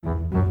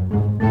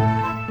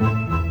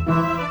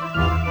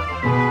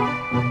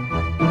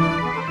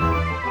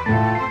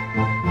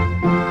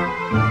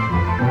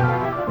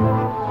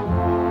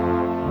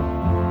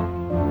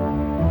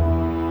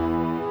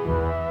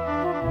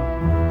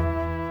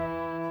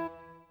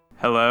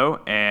Hello,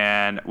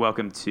 and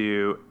welcome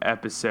to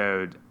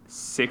episode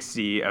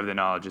 60 of the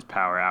Knowledge is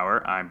Power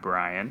Hour. I'm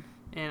Brian.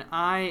 And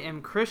I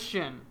am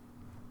Kristian.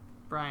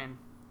 Brian,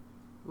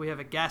 we have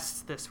a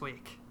guest this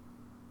week.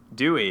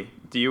 Do we?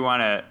 Do you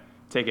want to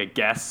take a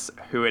guess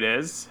who it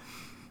is?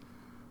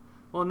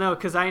 Well, no,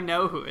 because I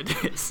know who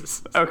it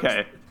is.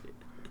 Okay.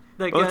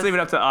 Let's leave it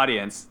up to the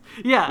audience.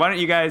 Yeah. Why don't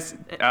you guys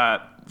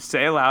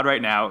say aloud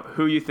right now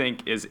who you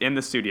think is in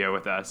the studio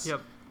with us.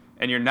 Yep.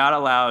 And you're not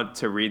allowed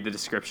to read the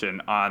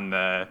description on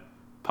the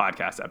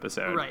podcast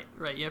episode.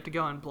 Right. You have to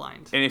go in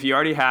blind. And if you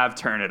already have,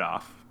 turn it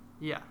off.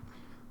 Yeah.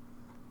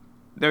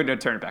 No,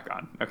 turn it back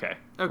on. Okay.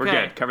 We're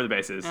good. Cover the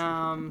bases.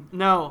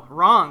 No,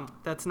 wrong.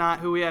 That's not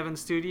who we have in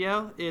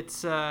studio.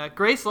 It's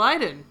Grace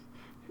Lyden.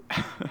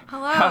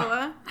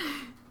 Hello.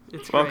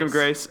 It's Welcome,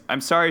 Grace. I'm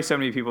sorry so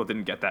many people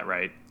didn't get that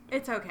right.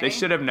 It's okay. They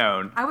should have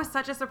known. I was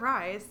such a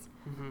surprise.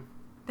 Mm-hmm.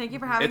 Thank you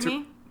for having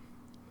me.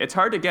 It's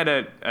hard to get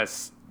a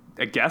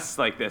guest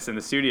like this in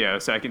the studio,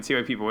 so I can see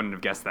why people wouldn't have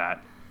guessed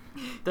that.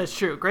 That's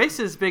true. Grace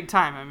is big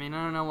time. I mean,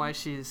 I don't know why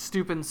she's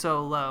stooping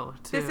so low.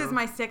 This is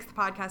my 6th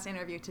podcast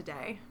interview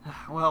today.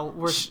 Well,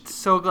 we're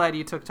so glad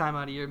you took time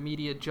out of your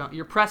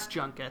your press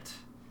junket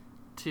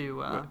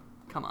to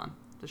come on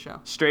the show.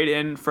 Straight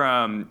in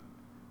from,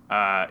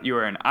 you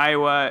were in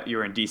Iowa, you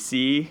were in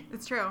D.C.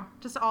 It's true.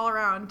 Just all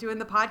around doing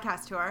the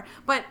podcast tour.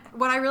 But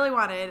what I really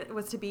wanted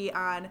was to be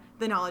on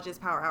the Knowledge is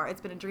Power Hour.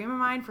 It's been a dream of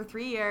mine for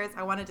 3 years.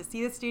 I wanted to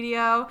see the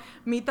studio,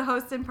 meet the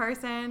hosts in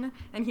person,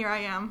 and here I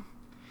am.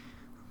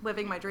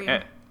 Living my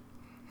dream.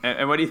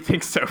 And what do you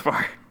think so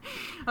far?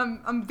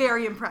 I'm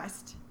very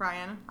impressed,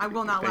 Brian. I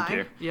will not lie. Thank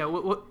you. Yeah,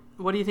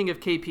 what do you think of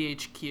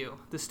KPHQ,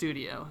 the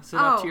studio? Is it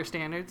up to your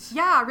standards?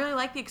 Yeah, I really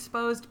like the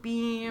exposed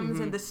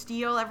beams and the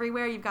steel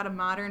everywhere. You've got a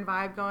modern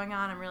vibe going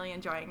on. I'm really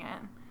enjoying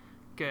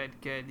it.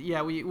 Good.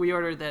 Yeah, we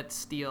ordered that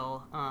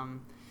steel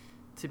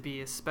to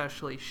be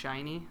especially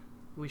shiny.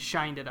 We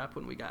shined it up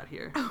when we got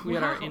here. We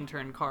had our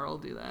intern Carl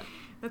do that.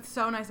 That's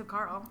so nice of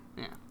Carl.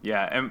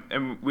 Yeah,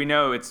 and we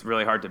know it's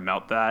really hard to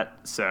melt that,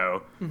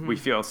 so we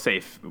feel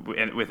safe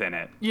within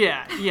it.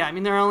 Yeah. I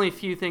mean, there are only a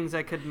few things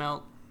that could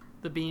melt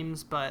the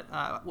beams, but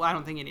I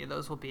don't think any of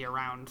those will be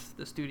around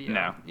the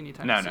studio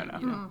anytime soon. No.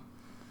 Mm-hmm. You know?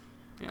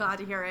 Yeah. Glad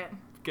to hear it.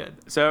 Good.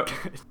 So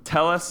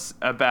tell us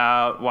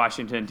about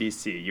Washington,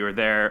 D.C. You were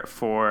there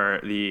for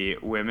the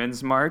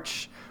Women's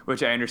March,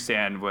 which I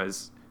understand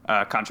was,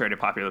 contrary to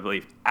popular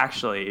belief,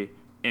 actually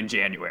in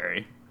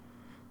January.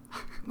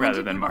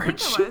 Rather than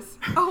March. Think it was?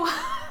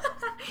 Oh,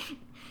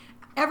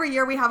 every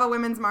year we have a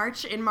women's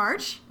march in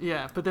March.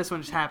 Yeah, but this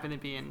one just happened to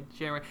be in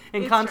January.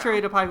 And It's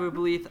contrary true. to popular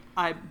belief,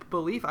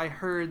 I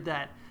heard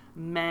that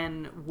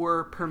men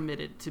were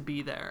permitted to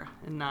be there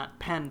and not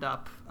penned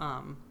up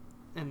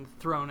and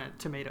thrown at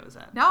tomatoes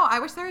at. No, I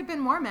wish there had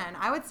been more men.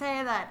 I would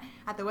say that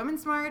at the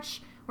women's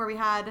march where we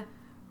had,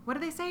 what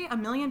did they say,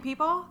 1 million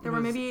people? There were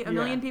maybe a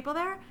million people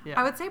there. Yeah.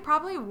 I would say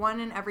probably 1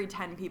 in every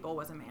 10 people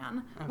was a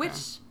man,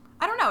 which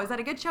I don't know. Is that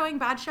a good showing,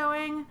 bad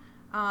showing?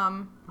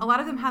 A lot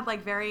of them had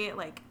very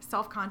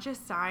self-conscious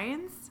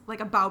signs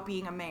about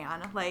being a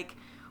man, like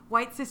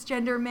white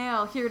cisgender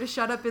male here to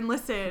shut up and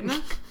listen.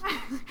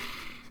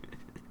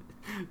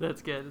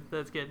 That's good.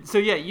 So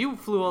yeah, you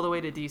flew all the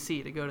way to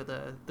DC to go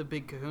to the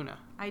big kahuna.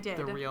 I did.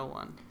 The real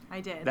one. I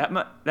did. That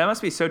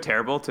must be so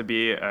terrible to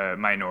be a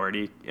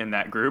minority in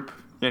that group,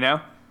 you know?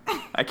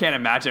 I can't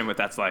imagine what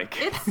that's like.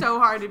 It's so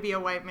hard to be a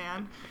white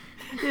man.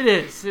 It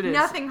is.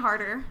 Nothing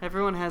harder.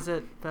 Everyone has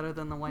it better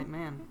than the white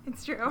man.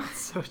 It's true. It's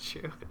so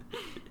true.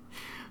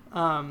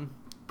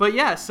 But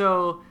yeah,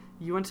 so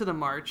you went to the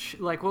march.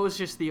 What was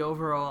just the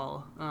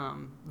overall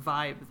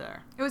vibe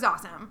there? It was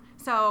awesome.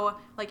 So,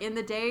 in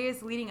the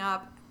days leading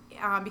up,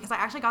 because I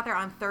actually got there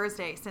on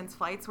Thursday since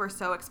flights were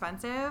so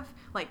expensive,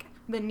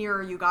 the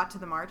nearer you got to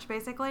the march,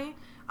 basically.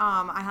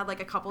 I had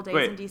a couple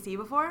days in D.C.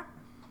 before.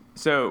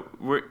 So,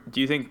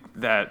 do you think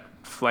that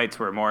flights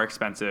were more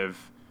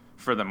expensive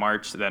for the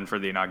march than for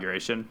the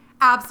inauguration?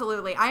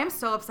 Absolutely. I am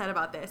so upset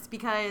about this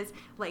because,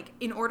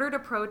 in order to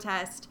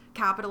protest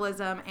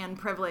capitalism and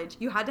privilege,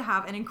 you had to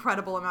have an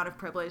incredible amount of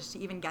privilege to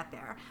even get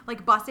there.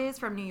 Buses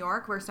from New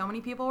York, where so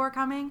many people were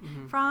coming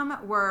from,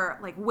 were,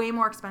 way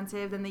more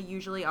expensive than they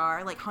usually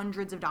are,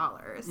 hundreds of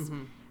dollars.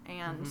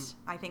 And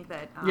I think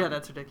that... yeah,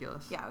 that's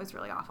ridiculous. Yeah, it was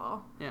really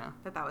awful. Yeah.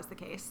 That was the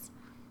case.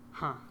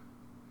 Huh.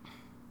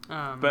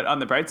 But on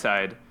the bright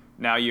side,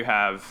 now you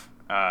have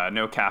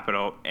no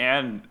capital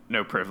and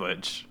no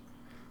privilege.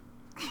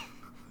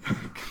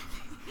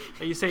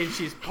 Are you saying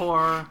she's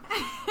poor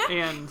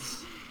and...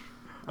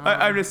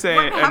 I'm just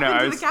saying... What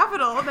happened to the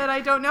capital that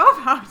I don't know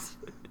about?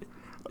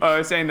 I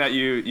was saying that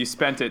you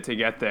spent it to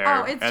get there.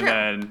 Oh, it's true.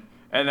 And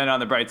then on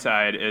the bright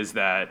side is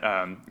that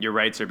your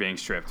rights are being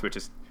stripped, which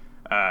is,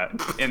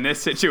 in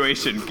this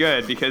situation,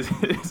 good because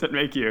it doesn't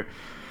make you...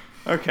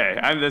 Okay,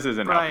 this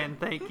isn't Brian,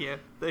 thank you.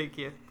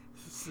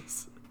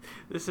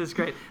 This is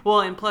great.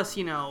 Well, and plus,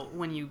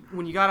 when you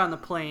got on the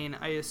plane,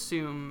 I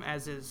assume,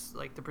 as is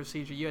the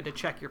procedure, you had to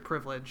check your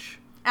privilege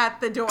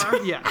at the door.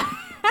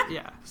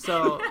 Yeah.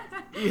 So,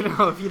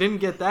 if you didn't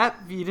get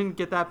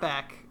that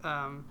back,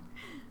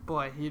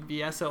 Boy, he'd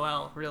be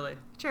SOL, really.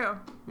 True.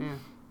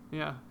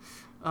 Yeah.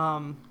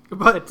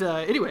 But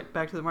anyway,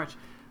 back to the march.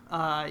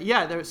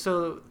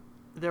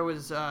 There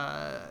was.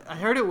 I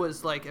heard it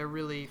was like a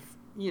really,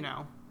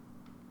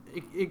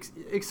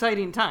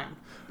 exciting time.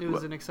 It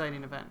was an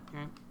exciting event,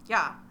 right?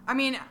 Yeah. I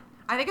mean,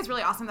 I think it's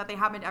really awesome that they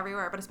happened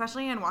everywhere, but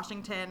especially in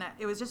Washington,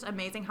 it was just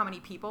amazing how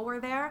many people were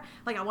there.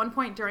 Like at one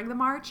point during the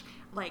march,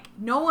 like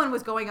no one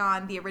was going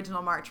on the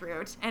original march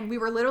route, and we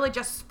were literally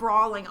just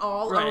sprawling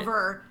all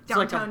over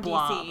downtown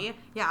DC.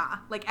 Yeah,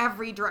 like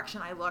every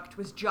direction I looked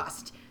was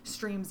just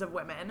streams of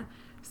women.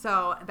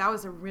 So that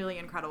was a really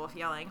incredible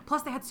feeling.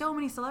 Plus, they had so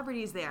many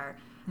celebrities there.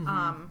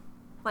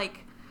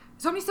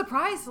 So many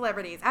surprise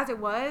celebrities. As it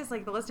was,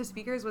 like the list of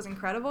speakers was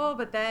incredible,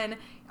 but then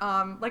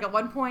like at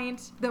one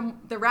point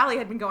the rally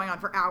had been going on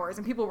for hours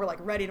and people were like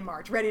ready to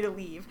march, ready to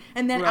leave,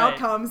 and then out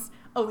comes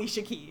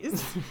Alicia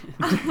Keys.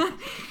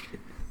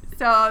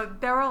 So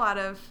there were a lot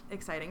of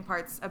exciting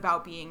parts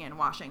about being in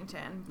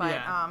Washington,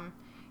 but I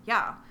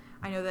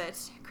know that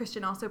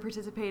Kristian also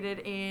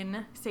participated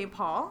in St.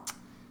 Paul,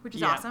 which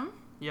is awesome.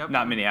 Yep.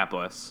 Not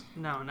Minneapolis.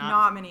 No,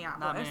 not Minneapolis.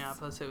 Not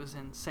Minneapolis. It was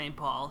in St.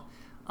 Paul.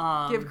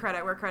 Give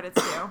credit where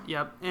credit's due.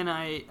 Yep, and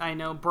I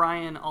know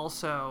Brian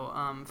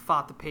also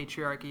fought the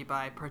patriarchy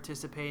by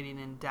participating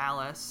in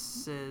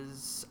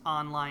Dallas's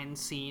online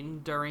scene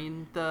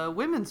during the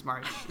Women's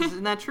March.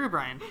 Isn't that true,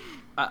 Brian?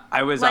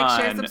 I was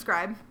share,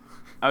 subscribe.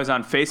 I was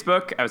on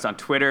Facebook. I was on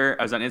Twitter.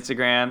 I was on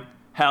Instagram.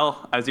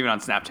 Hell, I was even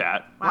on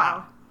Snapchat.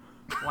 Wow.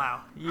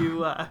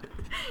 You,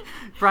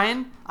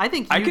 Brian, I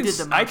think you did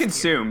the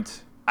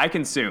most. I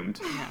consumed.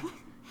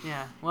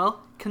 Yeah.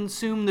 Well,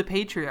 consume the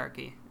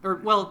patriarchy. Or,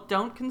 well,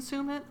 don't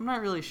consume it? I'm not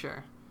really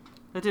sure.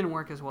 That didn't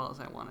work as well as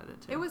I wanted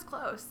it to. It was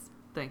close.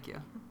 Thank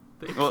you.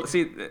 Well,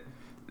 see,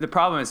 the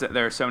problem is that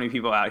there are so many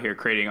people out here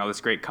creating all this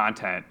great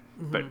content,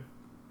 but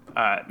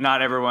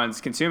not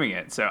everyone's consuming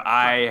it. So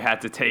I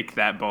had to take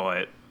that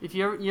bullet. If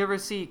you ever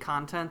see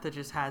content that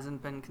just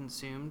hasn't been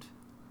consumed,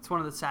 it's one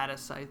of the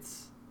saddest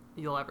sights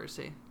you'll ever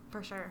see.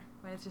 For sure.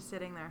 When it's just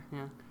sitting there.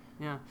 Yeah.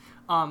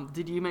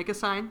 Did you make a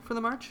sign for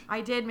the march? I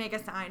did make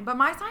a sign, but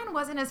my sign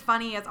wasn't as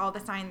funny as all the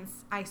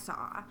signs I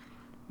saw.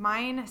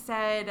 Mine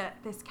said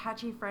this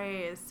catchy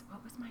phrase.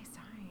 What was my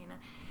sign?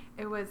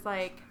 It was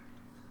like,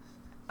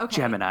 okay,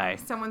 Gemini.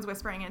 Someone's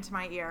whispering into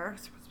my ear.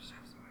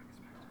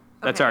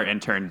 That's our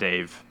intern,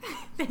 Dave.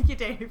 Thank you,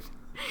 Dave.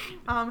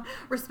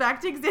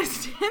 Respect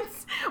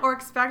existence or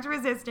expect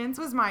resistance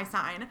was my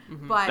sign,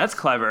 but that's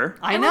clever.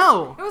 I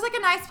know. It was like a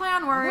nice play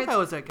on words. I thought that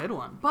was a good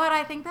one. But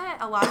I think that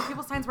a lot of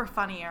people's signs were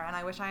funnier, and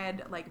I wish I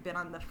had like been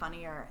on the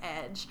funnier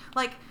edge.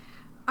 Like,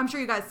 I'm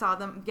sure you guys saw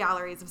the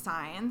galleries of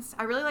signs.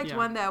 I really liked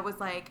one that was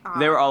like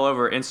they were all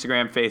over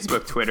Instagram,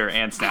 Facebook, Twitter,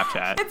 and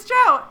Snapchat. It's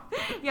true.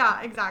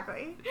 Yeah,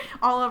 exactly.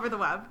 All over the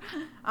web.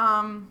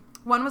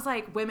 One was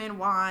like women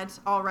want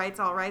all rights,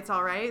 all rights,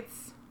 all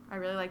rights. I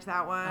really liked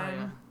that one. Oh,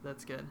 yeah.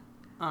 That's good.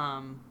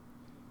 A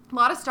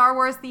lot of Star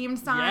Wars themed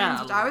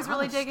signs, which I was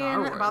really digging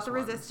about the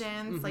ones.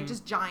 Resistance. Like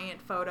just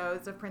giant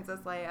photos of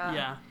Princess Leia.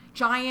 Yeah.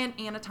 Giant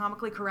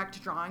anatomically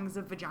correct drawings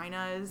of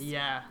vaginas.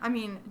 Yeah. I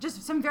mean,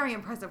 just some very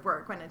impressive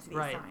work went into these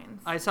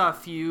signs. I saw a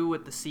few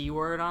with the C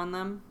word on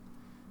them.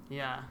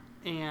 Yeah.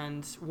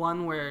 And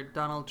one where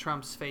Donald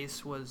Trump's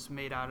face was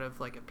made out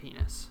of like a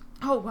penis.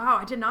 Oh, wow.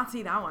 I did not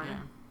see that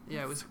one.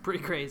 Yeah, it was pretty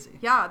crazy.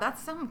 Yeah,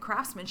 that's some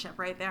craftsmanship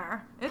right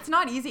there. It's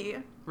not easy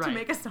to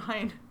make a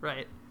sign.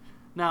 Right.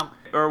 Now,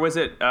 or was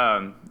it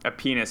a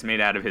penis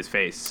made out of his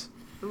face?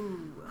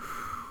 Ooh.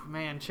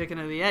 Man, chicken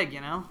or the egg,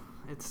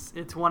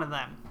 It's one of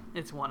them.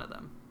 It's one of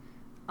them.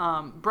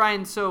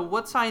 Brian, so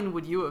what sign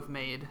would you have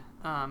made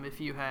if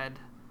you had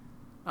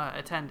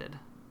attended?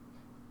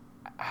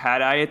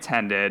 Had I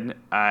attended,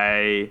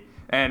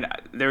 and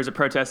there was a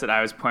protest that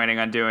I was planning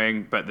on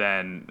doing, but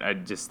then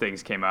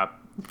things came up.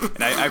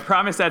 And I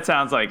promise that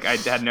sounds like I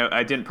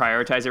didn't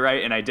prioritize it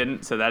right, and I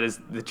didn't, so that is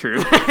the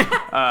truth.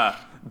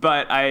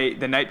 But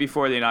the night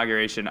before the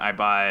inauguration, I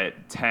bought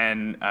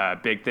 10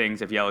 big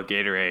things of yellow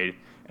Gatorade,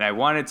 and I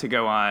wanted to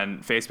go on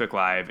Facebook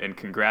Live and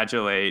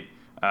congratulate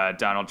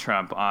Donald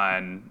Trump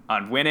on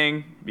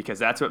winning, because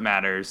that's what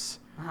matters.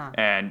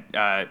 And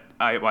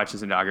I watched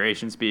his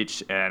inauguration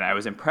speech, and I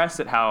was impressed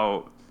at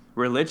how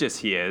religious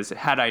he is.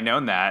 Had I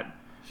known that,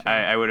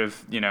 I would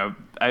have,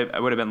 I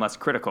would have been less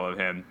critical of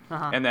him.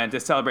 And then to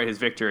celebrate his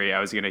victory, I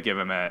was going to give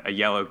him a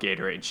yellow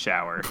Gatorade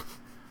shower.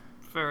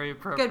 Very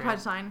appropriate. Good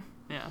punchline.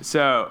 Yeah.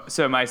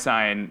 So my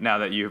sign, now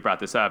that you've brought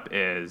this up,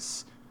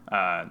 is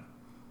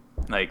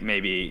like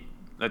maybe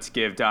let's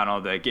give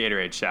Donald a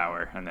Gatorade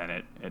shower, and then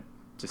it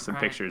just some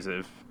pictures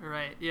of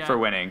for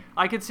winning.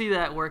 I could see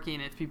that working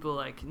if people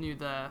like knew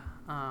the.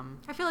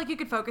 I feel like you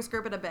could focus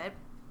group it a bit,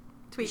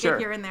 tweak it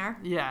here and there.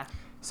 Yeah.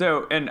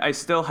 So, and I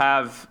still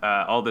have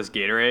all this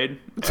Gatorade,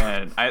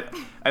 and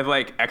I've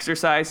like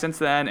exercised since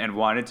then and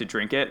wanted to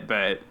drink it,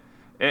 but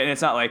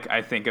it's not like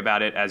I think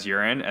about it as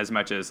urine as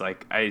much as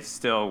like I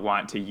still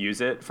want to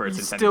use it for its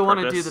intended purpose. You still want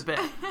to do the bit.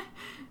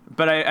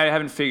 But I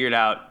haven't figured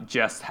out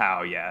just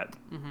how yet.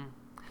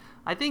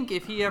 I think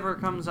if he ever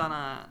comes on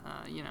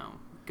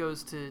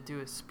goes to do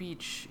a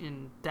speech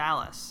in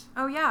Dallas.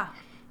 Oh, yeah.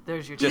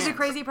 There's your He's chance. a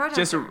crazy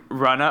protester. Just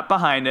run up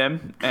behind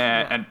him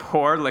and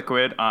pour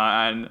liquid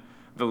on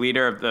the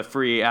leader of the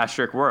free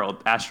asterisk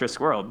world.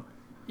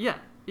 Yeah.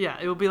 Yeah,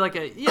 it will be like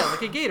a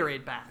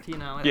Gatorade bath,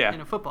 in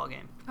a football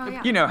game. Oh,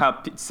 yeah. You know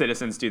how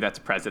citizens do that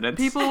to presidents.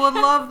 People would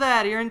love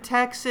that. You're in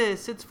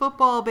Texas. It's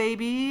football,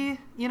 baby.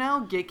 Get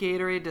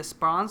Gatorade to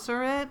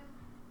sponsor it.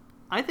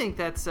 I think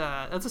that's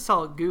a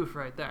solid goof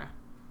right there.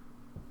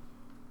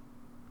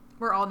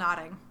 We're all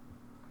nodding.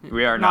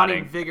 We are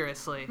nodding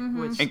vigorously, Mm-hmm.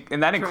 which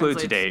and that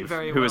includes Dave,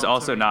 who is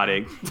also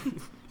nodding.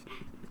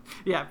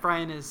 Yeah,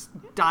 Brian is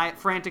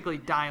frantically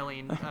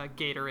dialing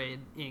Gatorade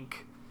Inc.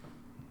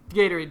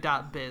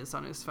 Gatorade.biz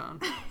on his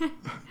phone.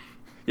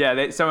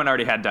 Yeah, someone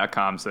already had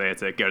 .com, so they had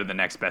to go to the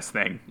next best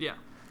thing. Yeah.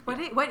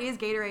 What is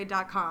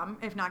Gatorade.com,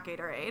 if not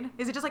Gatorade?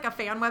 Is it just like a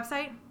fan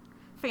website?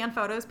 Fan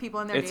photos, people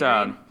in their It's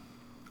Gatorade?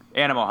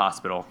 Animal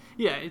Hospital.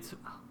 Yeah,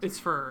 it's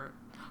for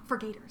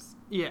gators.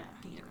 Yeah.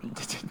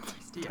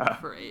 Duh.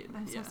 For aid.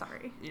 I'm so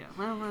sorry. Yeah,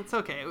 well, that's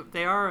okay.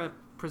 They are a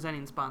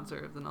presenting sponsor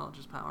of the Knowledge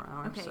is Power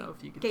Hour. Okay. So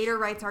if you could Gator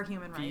rights are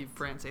human be rights.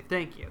 brand safe.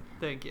 Thank you.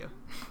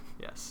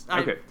 Yes.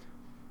 Okay.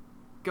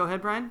 Go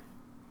ahead, Brian.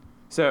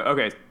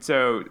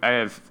 So I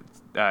have.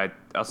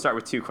 I'll start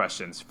with two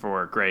questions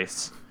for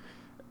Grace.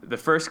 The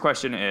first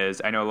question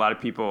is: I know a lot of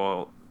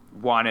people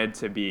wanted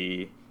to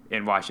be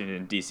in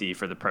Washington D.C.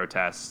 for the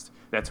protest.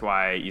 That's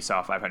why you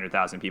saw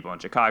 500,000 people in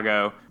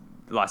Chicago,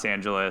 Los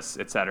Angeles,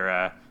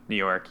 etc., New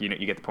York. You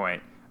get the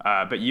point.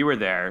 But you were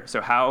there. So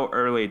how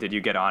early did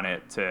you get on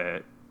it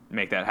to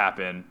make that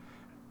happen?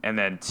 And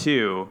then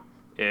two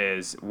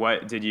is,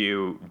 what did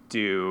you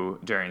do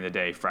during the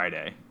day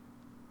Friday?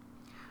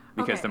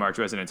 Because the march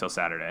wasn't until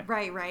Saturday.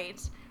 Right.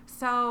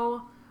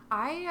 So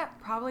I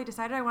probably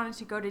decided I wanted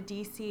to go to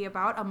DC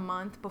about a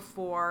month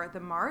before the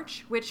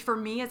march, which for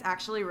me is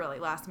actually really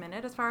last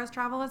minute as far as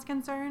travel is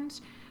concerned.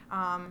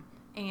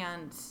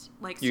 And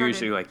You're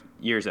usually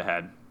years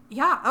ahead.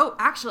 Yeah. Oh,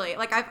 actually,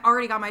 I've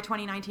already got my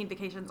 2019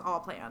 vacations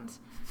all planned.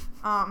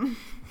 But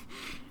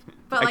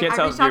I can't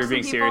tell if you were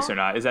being people. serious or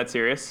not. Is that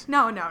serious?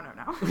 No.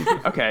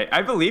 Okay,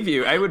 I believe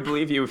you. I would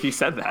believe you if you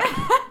said that.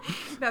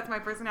 That's my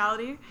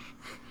personality.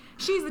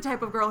 She's the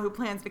type of girl who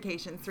plans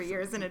vacations 3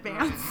 years in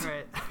advance.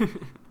 Right.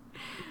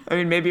 I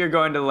mean, maybe you're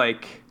going to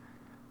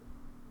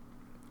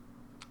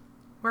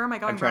Where am I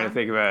going? I'm trying to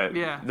think about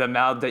the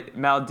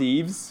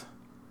Maldives.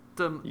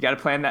 You got to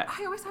plan that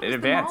I always thought in it was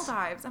advance. the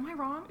Maldives. Am I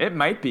wrong? It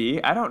might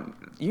be.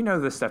 You know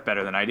this stuff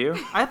better than I do.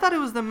 I thought it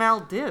was the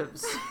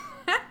Maldives.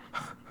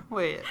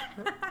 Wait.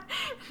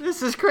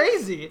 This is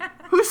crazy.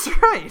 Who's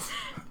right?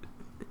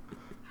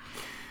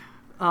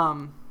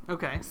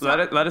 Okay. So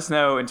let us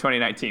know in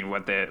 2019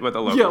 what the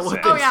locals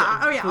say. Oh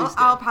yeah.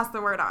 I'll pass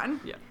the word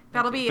on. Yeah.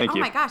 That'll be. Thank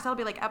you. My gosh, that'll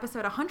be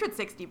episode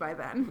 160 by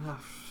then.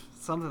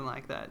 Something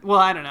like that. Well,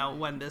 I don't know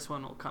when this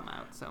one will come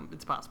out, so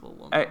it's possible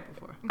we'll know it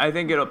before. I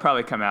think it'll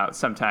probably come out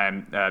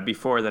sometime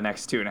before the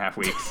next 2.5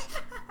 weeks.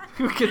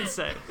 Who could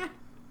say?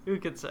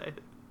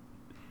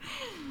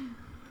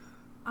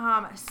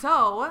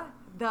 So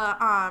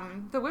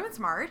the Women's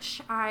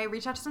March, I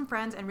reached out to some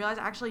friends and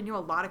realized I actually knew a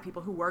lot of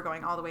people who were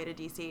going all the way to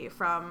DC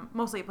from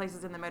mostly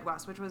places in the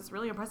Midwest, which was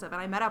really impressive.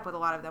 And I met up with a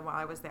lot of them while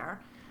I was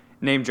there.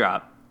 Name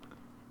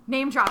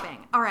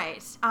dropping. All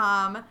right.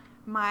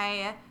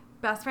 My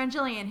best friend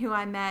Jillian, who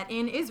I met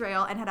in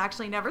Israel and had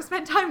actually never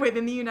spent time with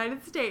in the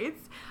United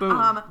States.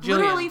 Boom.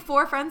 Literally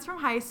 4 friends from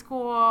high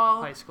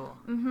school.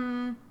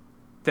 Mm-hmm.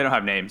 They don't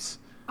have names.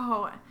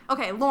 Oh,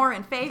 okay.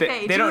 Lauren, Faye,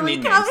 They don't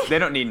need Kelly. names. They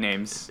don't need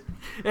names.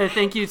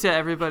 Thank you to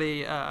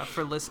everybody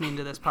for listening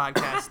to this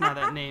podcast. Now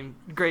that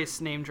Grace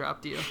name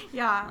dropped you.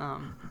 Yeah.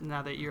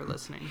 Now that you're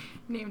listening.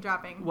 Name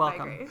dropping.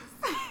 Welcome. By Grace.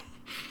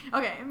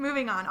 Okay,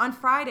 moving on. On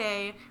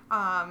Friday,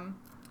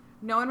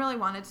 no one really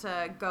wanted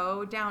to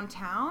go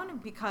downtown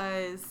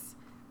because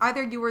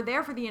either you were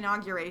there for the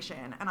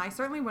inauguration, and I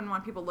certainly wouldn't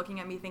want people looking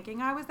at me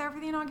thinking I was there for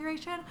the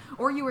inauguration,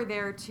 or you were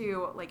there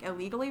to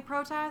illegally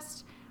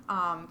protest.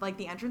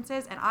 The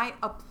entrances, and I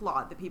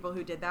applaud the people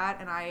who did that,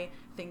 and I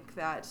think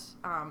that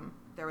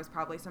there was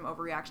probably some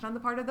overreaction on the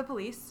part of the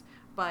police,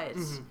 but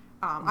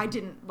I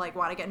didn't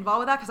want to get involved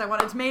with that because I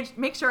wanted to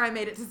make sure I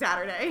made it to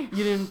Saturday.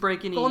 You didn't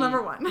break any Goal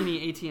number 1.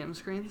 Any ATM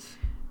screens?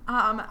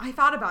 I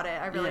thought about it.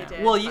 I really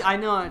did. Well, I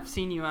know I've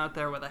seen you out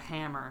there with a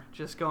hammer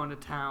just going to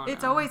town.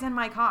 It's always in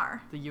my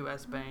car. The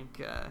U.S.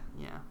 Bank,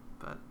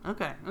 but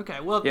okay.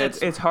 Well, yeah,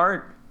 it's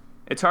hard.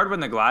 It's hard when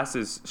the glass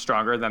is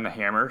stronger than the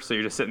hammer, so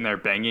you're just sitting there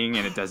banging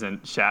and it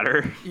doesn't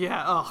shatter.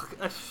 Yeah,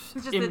 It's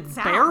just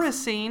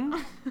embarrassing.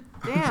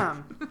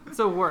 Damn, it's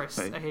the worst.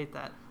 I hate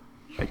that.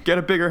 Get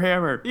a bigger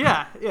hammer.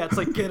 Yeah, it's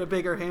like, get a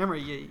bigger hammer,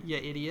 you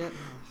idiot.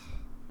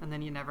 And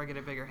then you never get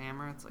a bigger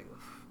hammer. It's like,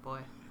 oof, boy.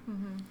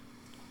 Mm-hmm.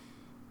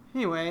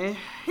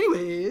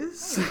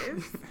 Anyways.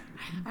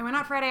 I went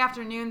out Friday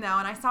afternoon, though,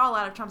 and I saw a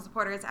lot of Trump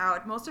supporters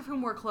out, most of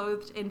whom were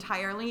clothed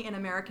entirely in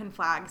American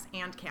flags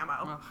and camo.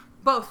 Ugh.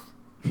 Both.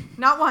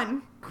 Not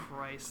one.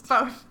 Christ.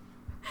 Both.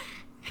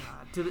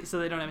 God. So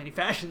they don't have any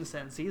fashion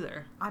sense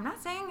either. I'm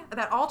not saying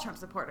that all Trump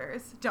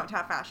supporters don't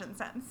have fashion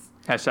sense.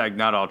 Hashtag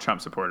not all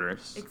Trump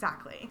supporters.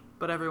 Exactly.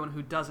 But everyone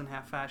who doesn't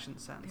have fashion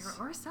sense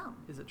There are some.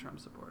 is a Trump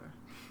supporter.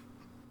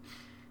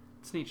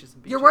 Sneeches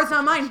and beaches. Your words,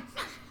 not mine.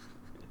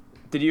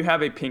 Did you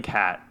have a pink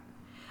hat?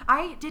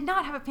 I did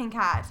not have a pink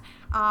hat.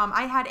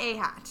 I had a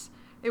hat.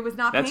 It was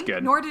not That's pink,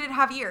 good. nor did it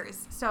have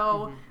ears.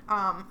 So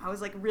I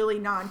was like really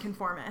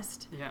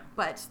non-conformist. Yeah.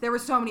 But there were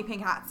so many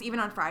pink hats, even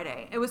on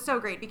Friday. It was so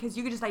great because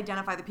you could just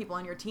identify the people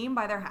on your team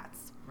by their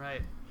hats.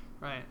 Right.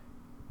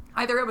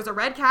 Either it was a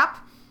red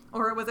cap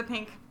or it was a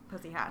pink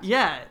pussy hat.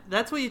 Yeah,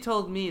 that's what you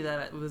told me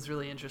that was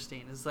really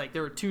interesting. Is like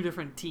there were two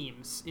different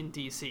teams in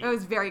DC. It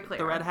was very clear.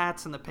 The red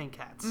hats and the pink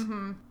hats.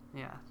 Mm-hmm.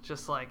 Yeah,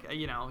 just like,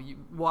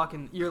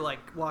 you're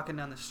like walking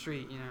down the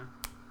street,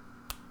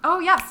 Oh,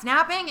 yeah,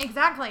 snapping,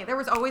 exactly. There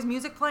was always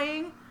music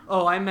playing.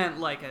 Oh, I meant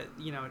like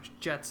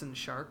Jets and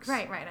Sharks.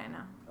 Right, I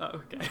know. Oh,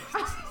 okay.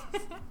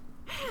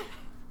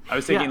 I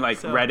was thinking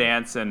so- red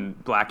ants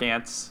and black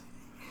ants.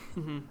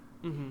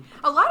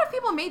 A lot of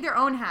people made their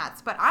own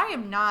hats, but I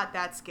am not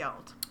that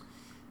skilled.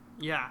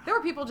 Yeah. There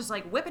were people just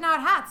like whipping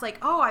out hats, like,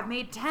 oh, I've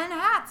made 10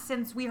 hats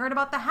since we heard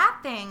about the hat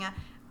thing.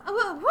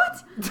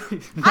 What?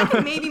 I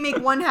could maybe make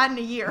one hat in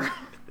a year.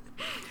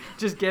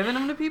 Just giving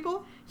them to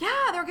people? Yeah,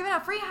 they were giving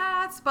out free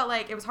hats, but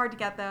like it was hard to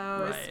get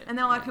those. Right, And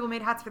then a lot of people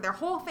made hats for their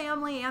whole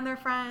family and their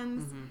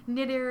friends,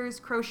 knitters,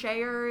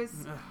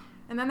 crocheters. Ugh.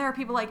 And then there are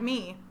people like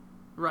me.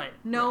 Right.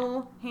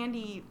 No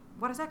handy,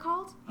 what is that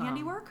called?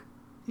 Handiwork?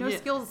 No yeah.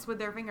 skills with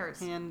their fingers.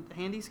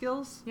 Handy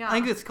skills? Yeah. I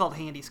think it's called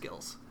handy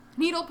skills.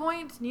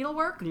 Needlepoint,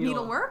 needlework,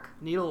 needlework.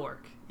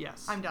 Needlework,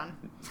 yes. I'm done.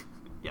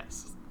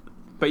 Yes.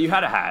 But you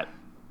had a hat.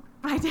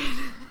 I did.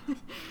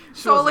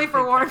 She Solely wasn't for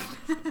pink.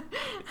 warmth.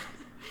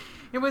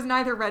 It was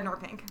neither red nor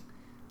pink.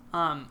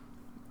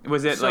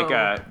 Was it So-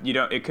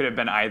 it could have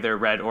been either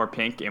red or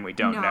pink and we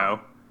don't No. know?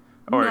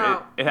 Or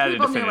no, it had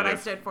people a definitive. knew what I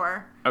stood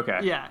for. Okay.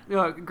 Yeah.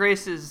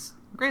 Grace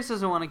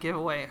doesn't want to give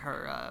away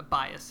her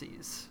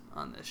biases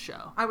on this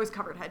show. I was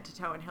covered head to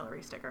toe in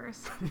Hillary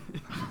stickers.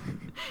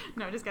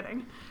 No, just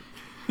kidding.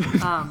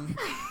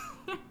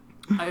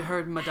 I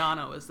heard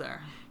Madonna was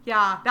there.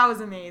 Yeah, that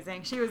was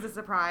amazing. She was a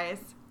surprise.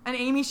 And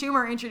Amy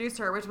Schumer introduced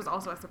her, which was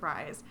also a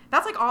surprise.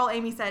 That's like all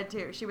Amy said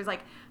too. She was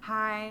like,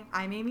 "Hi,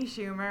 I'm Amy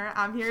Schumer.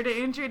 I'm here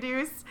to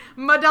introduce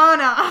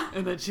Madonna."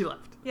 And then she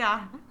left.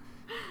 Yeah.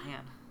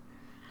 Man.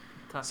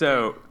 Tough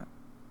So,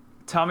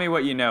 tell me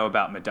what you know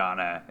about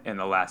Madonna in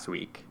the last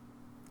week.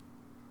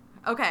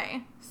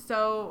 Okay.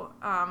 So,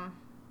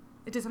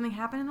 did something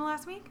happen in the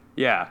last week?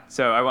 Yeah.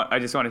 So I want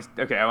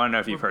to know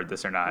if you've heard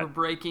this or We're not.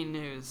 breaking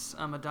news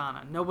on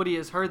Madonna. Nobody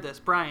has heard this.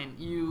 Brian,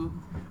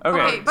 you...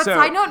 Okay. But so,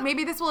 side note,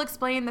 maybe this will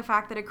explain the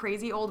fact that a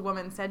crazy old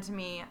woman said to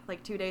me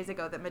like 2 days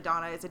ago that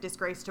Madonna is a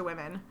disgrace to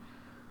women.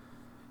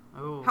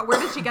 Oh. Where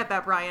did she get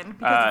that, Brian?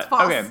 Because it's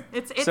false. okay.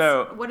 It's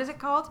So- what is it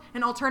called?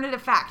 An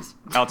alternative fact.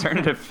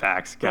 alternative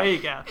facts. There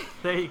God.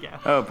 you go.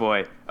 Oh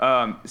boy.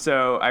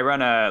 So I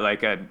run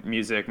a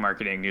music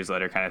marketing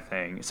newsletter kind of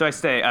thing. So I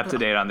stay up to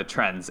date on the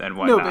trends and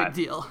No whatnot.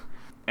 big deal.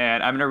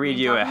 And I'm gonna read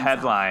you a talking himself.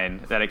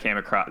 headline that I came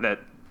across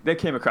that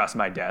came across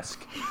my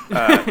desk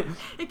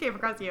It came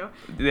across you.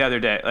 the other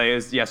day. Like, it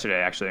was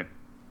yesterday actually.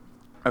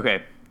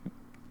 Okay.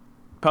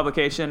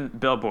 Publication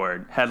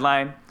Billboard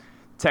headline: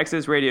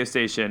 Texas radio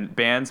station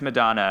bans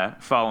Madonna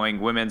following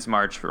Women's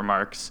March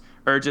remarks,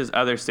 urges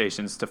other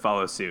stations to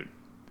follow suit.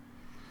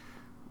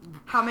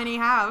 How many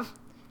have?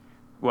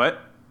 What?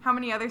 How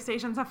many other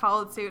stations have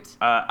followed suit?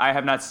 I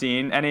have not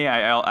seen any.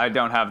 I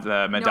don't have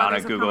the Madonna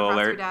others have Google come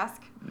across your alert.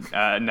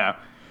 desk? No.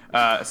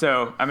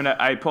 So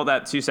I pulled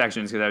out two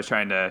sections because I was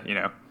trying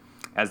to,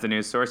 as the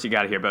news source, you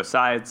got to hear both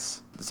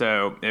sides.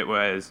 So it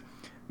was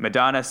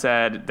Madonna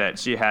said that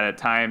she had at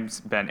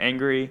times been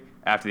angry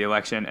after the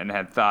election and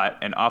had thought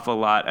an awful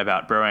lot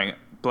about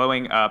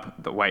blowing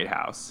up the White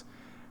House.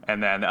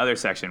 And then the other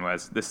section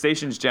was the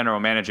station's general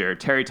manager,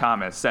 Terry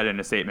Thomas, said in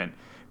a statement,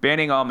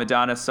 banning all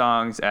Madonna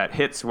songs at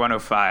Hits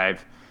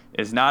 105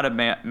 is not a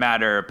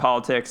matter of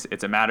politics,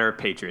 it's a matter of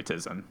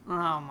patriotism.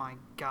 Oh my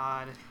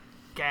God.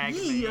 Gag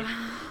Yeah. me.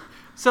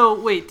 So,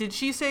 wait, did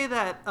she say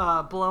that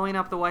blowing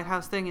up the White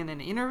House thing in an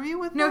interview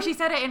with No, them? she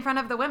said it in front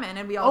of the women,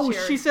 and we all Oh,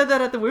 cheered. she said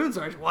that at the Women's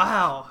March.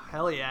 Wow.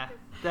 Hell yeah.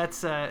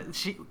 That's,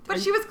 she... But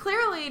she was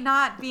clearly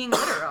not being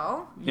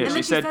literal. Yeah, and she then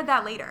she said- said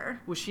that later.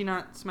 Was she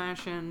not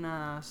smashing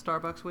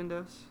Starbucks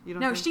windows? You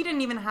don't No, think? she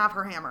didn't even have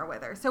her hammer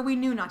with her, so we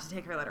knew not to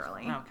take her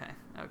literally.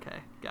 Okay.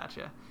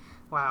 Gotcha.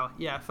 Wow.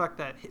 Yeah, fuck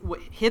that.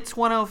 Hits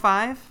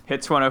 105?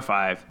 Hits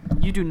 105.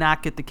 You do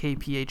not get the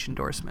KPH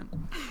endorsement.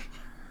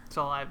 That's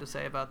all I have to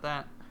say about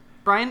that.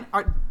 Brian,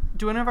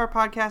 do any of our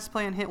podcasts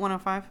play on Hit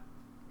 105?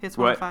 Hits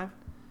What?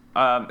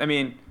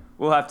 105?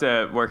 We'll have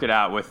to work it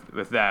out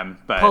with them.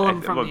 But Pull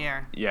 'em from the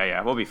air.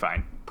 Yeah, we'll be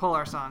fine. Pull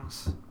our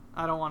songs.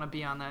 I don't want to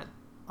be on that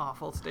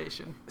awful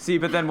station. See,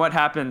 but then what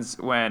happens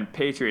when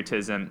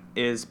patriotism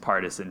is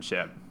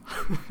partisanship?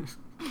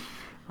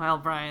 Well,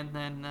 Brian,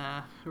 then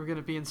we're going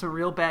to be in some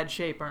real bad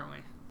shape, aren't we?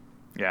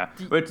 Yeah,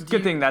 Do but it's a good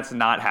you- thing that's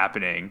not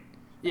happening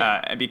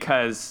and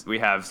because we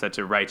have such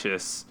a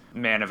righteous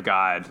man of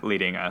God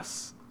leading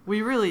us.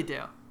 We really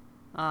do.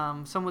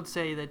 Some would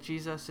say that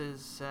Jesus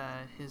is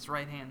his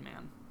right-hand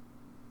man.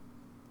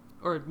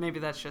 Or maybe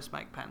that's just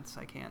Mike Pence.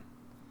 I can't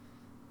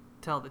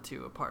tell the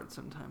two apart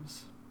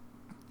sometimes.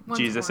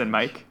 Jesus and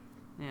Mike?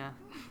 Yeah.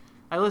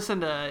 I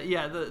listened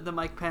to, the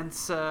Mike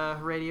Pence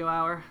radio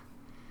hour.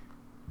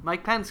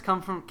 Mike Pence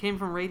came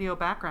from radio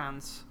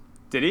backgrounds.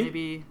 Did he?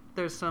 Maybe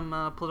there's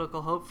some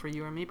political hope for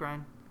you or me,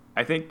 Brian.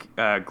 I think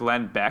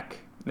Glenn Beck.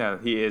 No,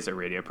 he is a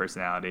radio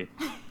personality.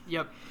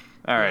 Yep.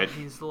 All right.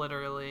 He's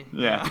literally.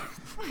 Yeah.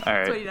 All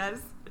right. That's what he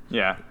does.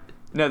 Yeah.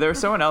 No, there was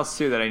someone else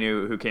too that I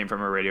knew who came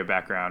from a radio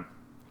background.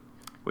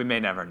 We may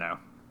never know.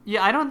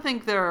 Yeah, I don't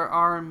think there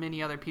are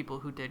many other people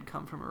who did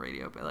come from a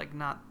radio, but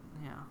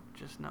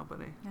just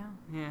nobody.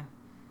 Yeah.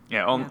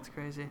 Yeah. That's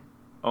crazy.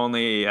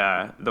 Only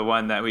the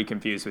one that we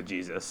confused with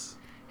Jesus.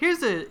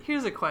 Here's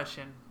a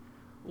question.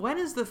 When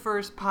is the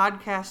first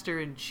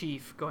podcaster in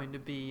chief going to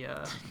be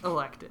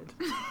elected?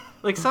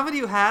 Like somebody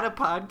who had a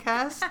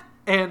podcast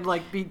and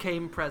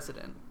became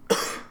president.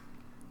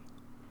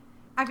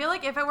 I feel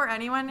like if it were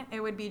anyone,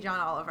 it would be John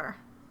Oliver.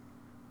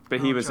 But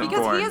he wasn't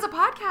because born. he is a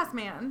podcast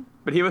man.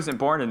 But he wasn't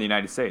born in the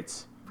United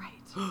States. Right.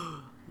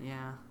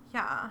 Yeah.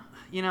 Yeah.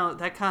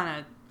 That kind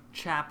of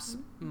chaps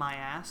my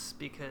ass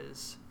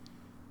because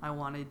I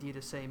wanted you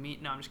to say me.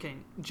 No, I'm just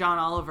kidding. John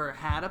Oliver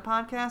had a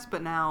podcast,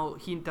 but now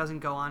he doesn't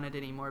go on it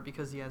anymore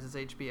because he has his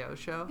HBO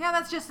show. Yeah,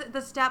 that's just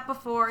the step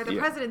before the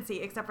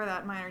presidency, except for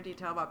that minor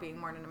detail about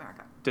being born in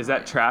America. Does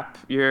that trap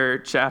your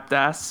chapped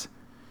ass?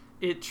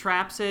 It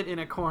traps it in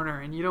a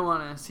corner, and you don't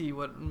want to see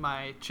what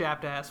my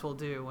chapped ass will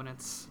do when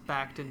it's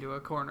backed into a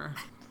corner.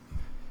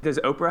 Does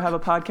Oprah have a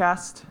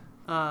podcast?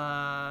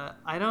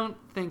 I don't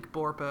think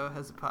Borpo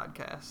has a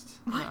podcast.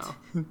 What?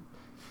 No.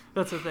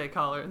 That's what they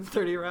call her in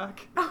 30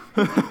 Rock.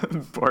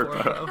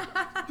 Borpo.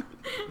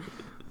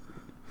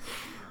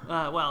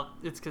 Well,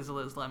 it's because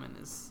Liz Lemon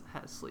has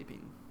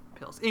sleeping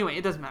pills. Anyway,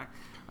 it doesn't matter.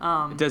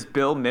 Does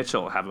Bill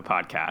Mitchell have a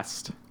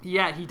podcast?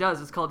 Yeah, he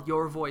does. It's called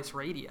Your Voice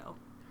Radio.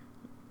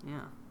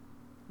 Yeah.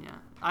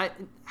 I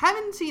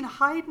haven't seen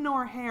hide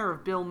nor hair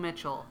of Bill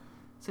Mitchell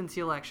since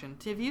the election.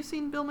 Have you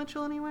seen Bill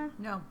Mitchell anywhere?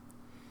 No.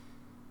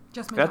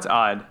 Just Madonna. That's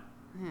odd.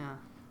 Yeah.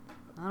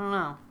 I don't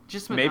know.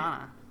 Just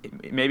Madonna.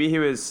 Maybe he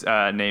was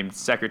named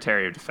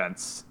Secretary of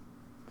Defense,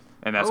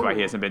 and that's why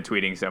he hasn't been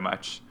tweeting so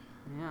much.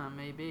 Yeah,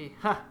 maybe.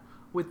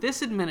 With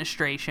this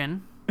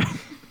administration,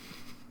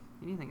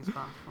 anything is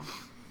possible.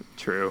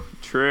 True.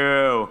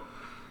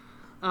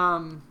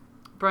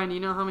 Brian, do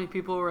you know how many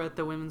people were at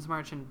the Women's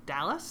March in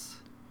Dallas?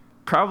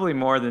 Probably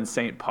more than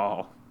St.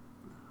 Paul.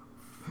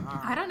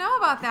 I don't know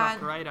about that.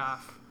 Fuck right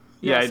off.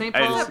 Yeah, St.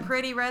 Paul's It's a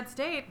pretty red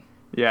state.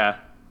 Yeah.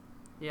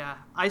 Yeah,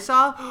 I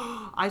saw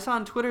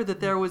on Twitter that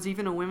there was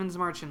even a women's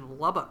march in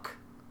Lubbock.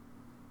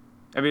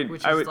 I mean,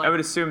 I would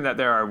assume that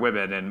there are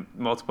women in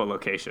multiple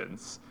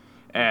locations,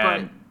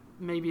 and but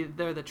maybe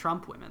they're the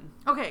Trump women.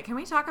 Okay, can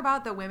we talk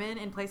about the women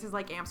in places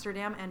like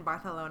Amsterdam and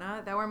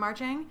Barcelona that were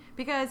marching?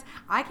 Because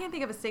I can't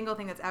think of a single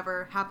thing that's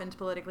ever happened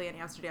politically in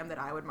Amsterdam that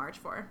I would march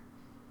for.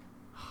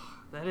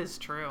 That is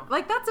true.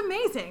 That's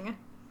amazing.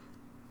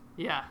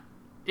 Yeah,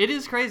 it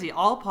is crazy.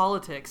 All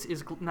politics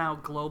is now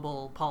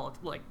global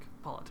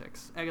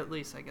politics, at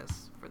least I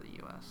guess for the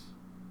U.S.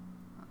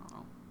 I don't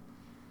know.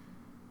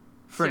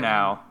 For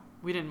now,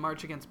 we didn't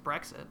march against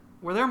Brexit.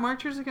 Were there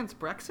marchers against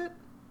Brexit?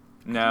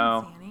 No.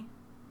 I didn't see any.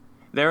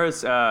 There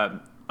was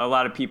a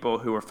lot of people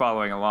who were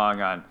following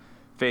along on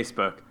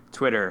Facebook,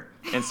 Twitter,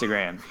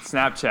 Instagram,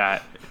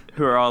 Snapchat,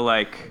 who are all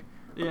like,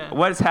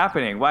 what is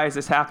happening? Why is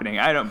this happening?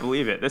 I don't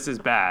believe it. This is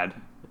bad.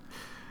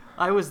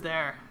 I was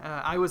there.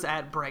 I was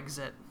at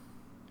Brexit.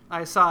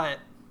 I saw it.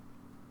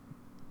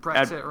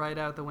 Brexit right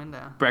out the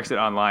window. Brexit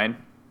online?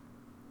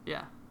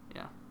 Yeah,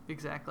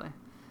 exactly.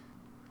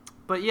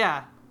 But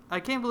yeah,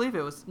 I can't believe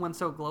it went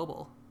so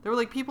global. There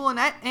were people in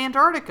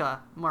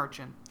Antarctica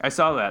marching. I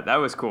saw that. That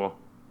was cool.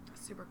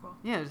 Super cool.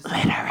 Yeah.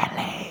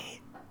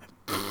 Literally.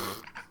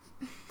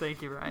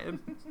 Thank you, Ryan.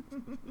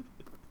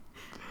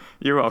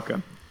 You're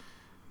welcome.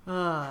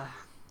 There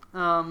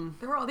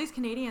were all these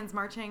Canadians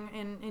marching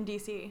in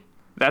D.C.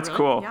 That's really?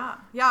 cool.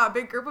 Yeah, a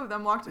big group of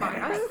them walked by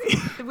us.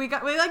 We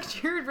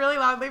cheered really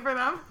loudly for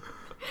them.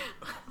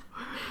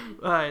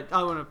 All right,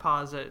 I want to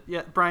pause it.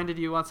 Yeah, Brian, did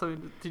you want to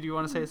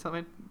say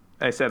something?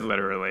 I said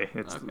literally.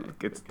 It's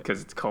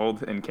because it's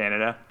cold in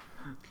Canada.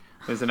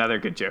 There's another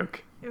good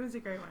joke. It was a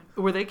great one.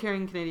 Were they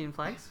carrying Canadian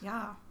flags?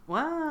 Yeah.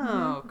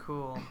 Wow,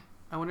 cool.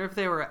 I wonder if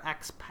they were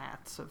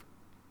expats of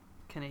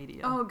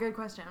Canada. Oh, good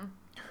question.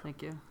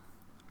 Thank you.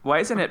 Why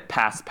isn't it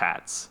past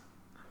Pats?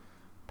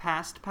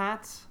 Past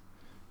Pats?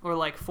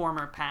 Or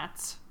former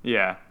Pats?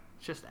 Yeah.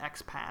 Just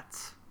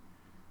expats.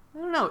 I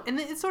don't know. And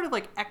it's sort of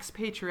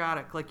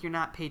expatriotic. You're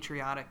not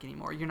patriotic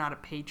anymore. You're not a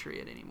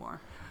patriot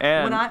anymore.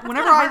 And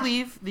whenever I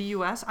leave the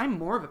U.S., I'm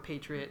more of a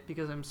patriot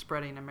because I'm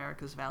spreading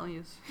America's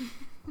values.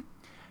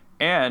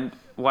 And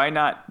why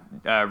not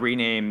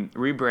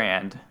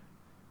rebrand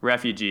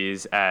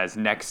refugees as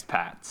Next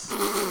Pats?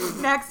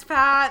 Next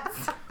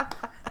Pats.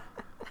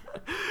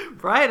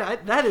 Brian,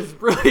 that is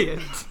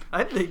brilliant.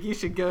 I think you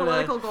should go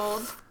Political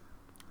gold.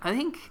 I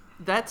think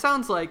that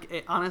sounds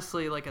like,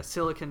 honestly, like a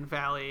Silicon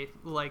Valley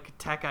like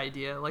tech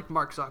idea. Like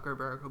Mark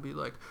Zuckerberg will be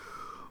like,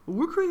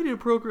 we're creating a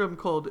program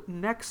called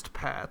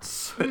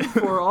NextPats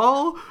for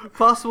all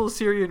possible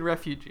Syrian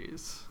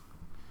refugees.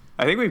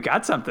 I think we've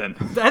got something.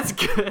 That's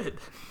good.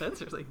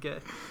 That's really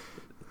good.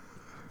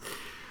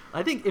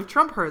 I think if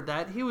Trump heard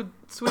that, he would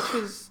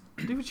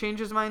change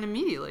his mind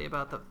immediately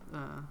about the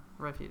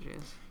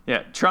refugees.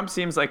 Yeah, Trump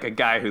seems like a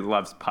guy who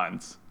loves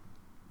puns.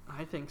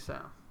 I think so.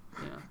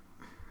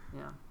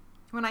 Yeah.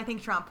 When I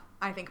think Trump,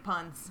 I think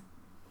puns.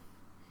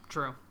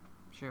 True.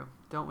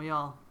 Don't we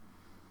all?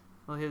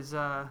 Well, his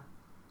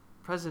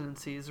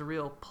presidency is a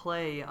real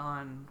play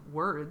on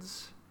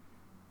words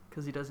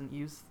because he doesn't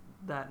use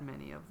that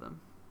many of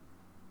them.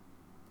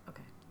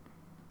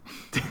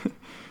 Okay.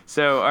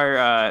 So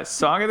our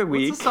song of the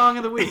week. What's the song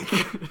of the week?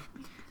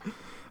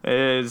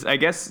 Is, I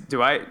guess,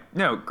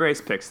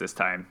 Grace picks this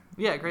time.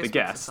 Yeah, Grace the picks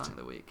guest. the song of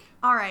the week.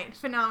 All right,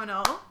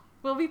 phenomenal.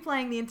 We'll be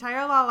playing the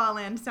entire La La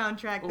Land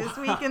soundtrack this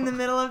week in the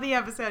middle of the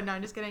episode. No,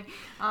 I'm just kidding.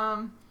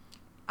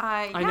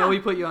 I know we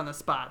put you on the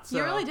spot. So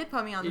you really did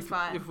put me on the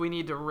spot. If we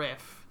need to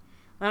riff.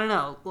 I don't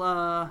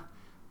know.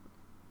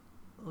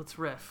 Let's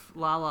riff.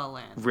 La La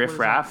Land.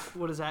 Riff-raff?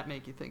 What does that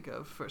make you think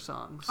of for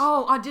songs?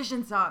 Oh,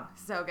 audition song.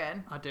 So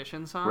good.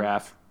 Audition song?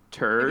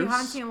 Rafters. If you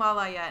haven't seen La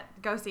La yet,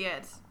 go see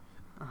it.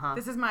 Uh-huh.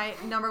 This is my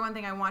number one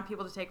thing I want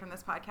people to take from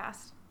this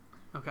podcast.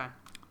 Okay.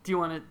 Do you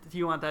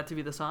want that to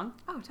be the song?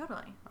 Oh,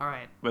 totally. All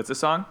right. What's the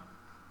song?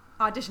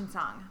 Audition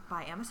Song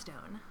by Emma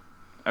Stone.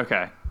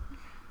 Okay.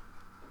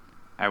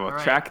 I will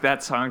track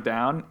that song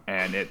down,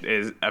 and it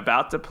is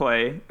about to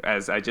play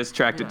as I just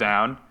tracked it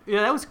down.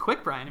 Yeah, that was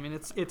quick, Brian. I mean,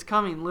 it's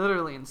coming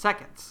literally in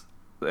seconds.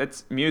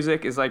 It's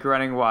music is like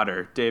running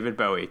water. David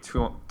Bowie,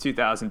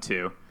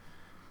 2002,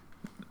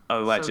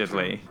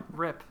 allegedly. So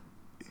rip.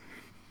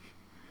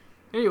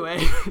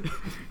 Anyway.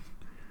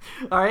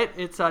 All right,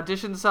 it's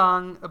Audition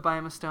Song by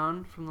Emma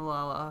Stone from the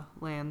La La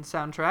Land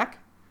soundtrack.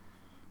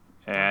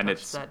 And Don't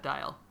touch it's that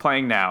dial.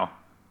 Playing now.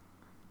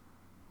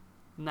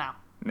 Now,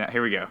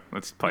 here we go.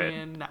 Let's play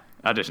it. Now.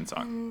 Audition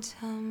song. And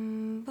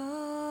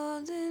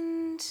tumbled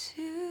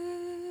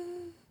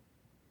into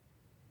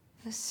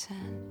the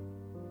sun.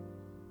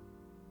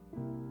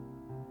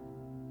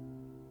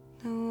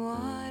 The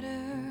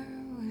water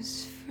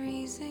was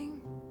freezing.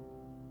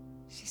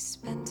 She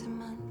spent a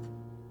month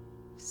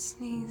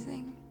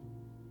sneezing,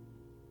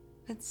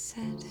 but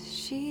said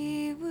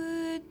she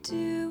would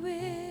do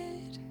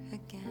it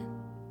again.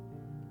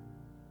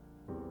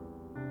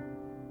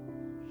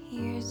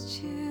 Here's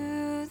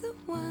to the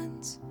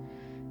ones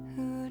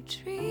who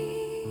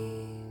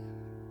dream,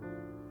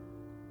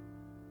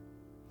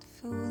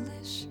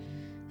 foolish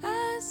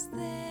as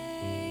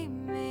they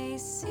may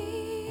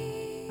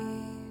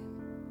seem.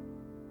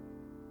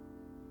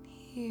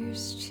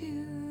 Here's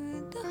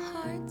to the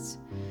hearts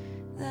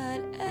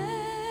that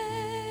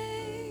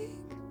ache.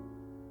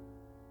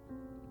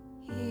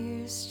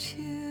 Here's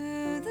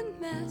to the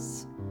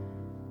mess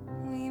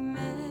we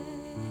make.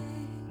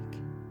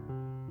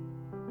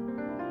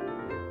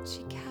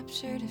 She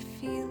captured a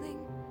feeling,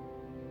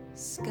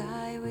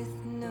 sky with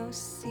no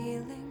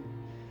ceiling,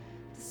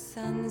 the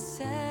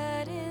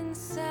sunset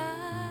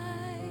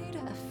inside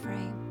a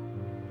frame.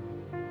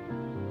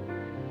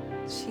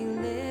 She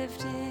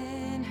lived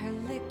in her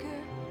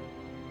liquor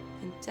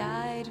and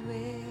died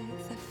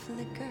with a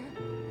flicker.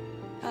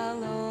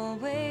 I'll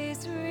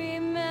always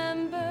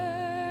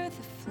remember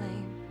the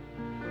flame.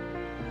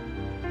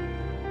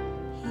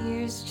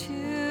 Here's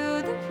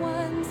to the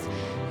ones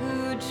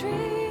who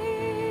dream,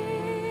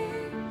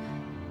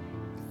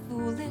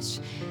 foolish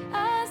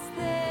as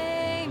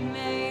they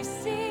may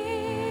seem.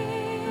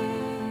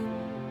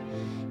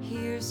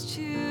 Here's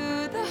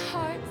to the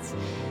hearts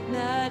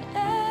that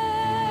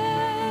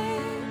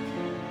ache.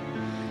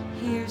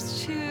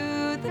 Here's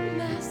to the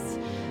mess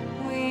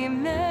we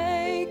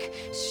make.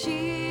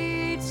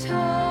 She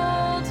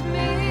told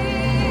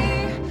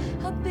me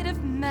a bit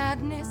of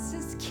madness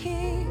is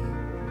key,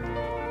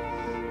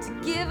 to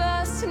give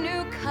us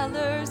new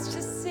colors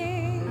to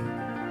see.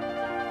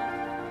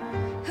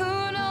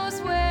 Who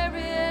knows where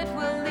it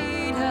will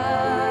lead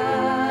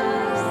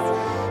us?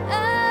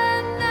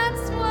 And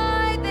that's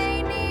why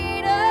they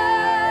need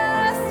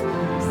us.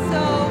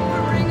 So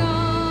bring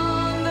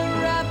on the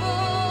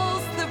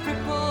rebels, the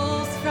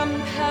ripples from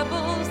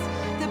pebbles,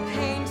 the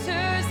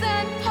painters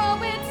and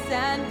poets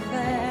and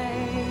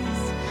plays.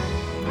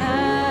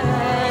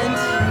 And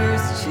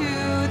here's to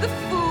the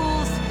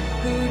fools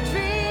who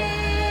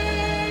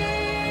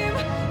dream,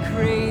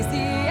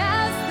 crazy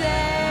as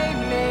they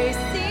may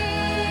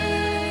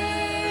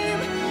seem.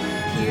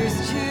 Here's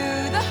to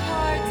the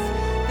hearts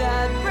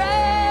that break.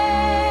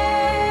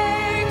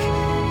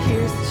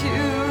 Here's to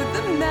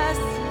the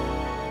mess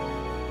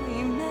we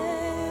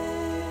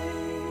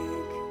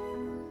make.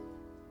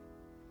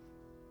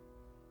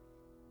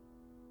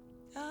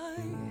 I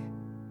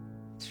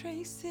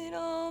trace it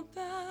all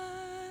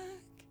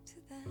back to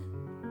then.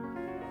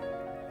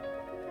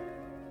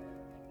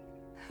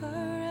 Her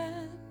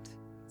and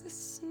the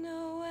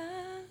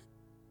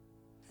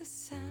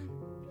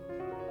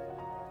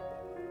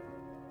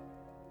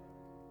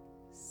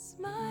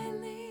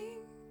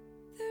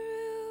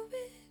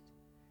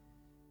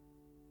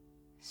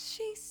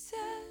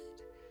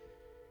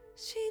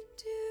she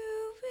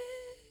do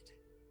it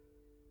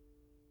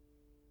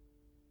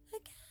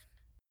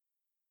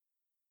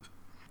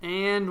again?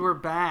 And we're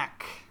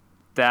back.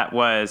 That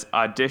was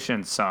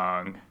Audition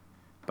Song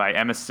by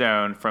Emma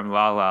Stone from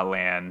La La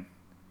Land.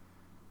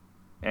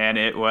 And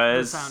it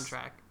was... The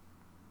soundtrack.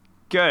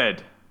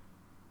 Good.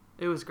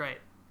 It was great.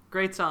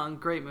 Great song,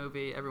 great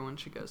movie. Everyone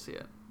should go see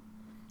it.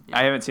 Yeah.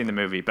 I haven't seen the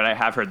movie, but I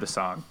have heard the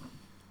song.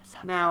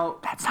 Now,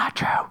 That's not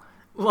true.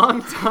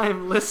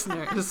 Long-time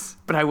listeners...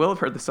 But I will have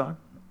heard the song.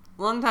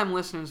 Long-time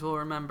listeners will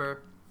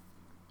remember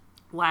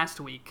last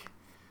week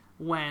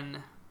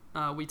when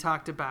we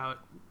talked about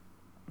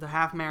the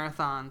half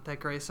marathon that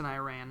Grace and I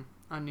ran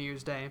on New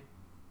Year's Day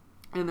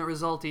and the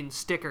resulting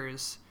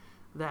stickers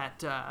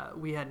that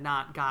we had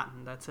not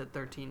gotten that said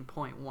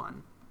 13.1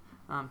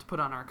 to put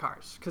on our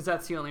cars, because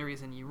that's the only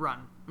reason you run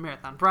a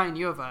marathon. Brian,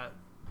 you have a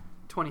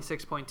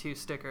 26.2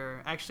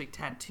 sticker actually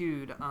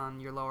tattooed on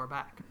your lower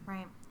back.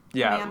 Right.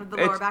 Yeah. The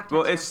lower back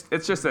well, tattoo.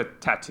 it's just a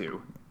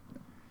tattoo.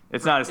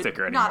 It's not a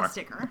sticker anymore. Not a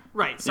sticker.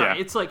 Right, sorry.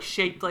 Yeah. It's like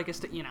shaped like a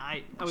sticker. You know,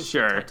 I was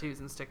Sure. tattoos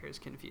and stickers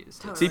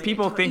confused. Totally. See,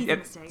 people think Easy it.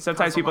 mistake.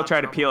 Sometimes Cause a people lot try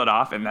of to trouble. peel it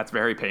off, and that's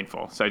very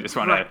painful. So I just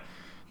want Right.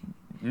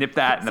 to nip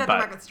that in the Set the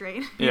butt. record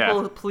straight. Yeah.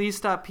 People, please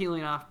stop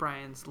peeling off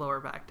Brian's lower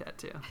back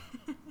tattoo.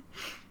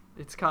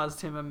 It's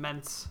caused him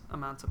immense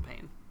amounts of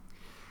pain.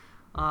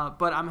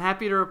 But I'm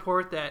happy to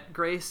report that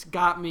Grace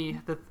got me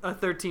a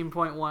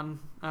 13.1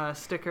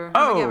 sticker. I'm a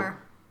Oh, giver.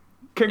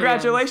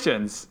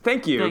 congratulations!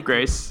 Thank you, Thank you.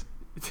 Grace.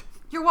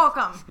 You're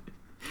welcome.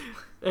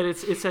 And it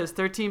says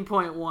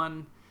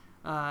 13.1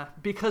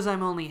 because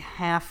I'm only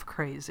half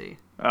crazy.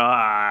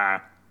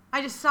 Ah,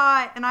 I just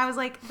saw it and I was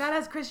like, that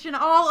has Kristian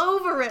all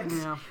over it.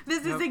 Yeah.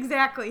 This Yep. is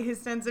exactly his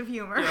sense of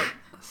humor.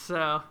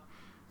 So,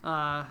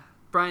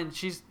 Brian,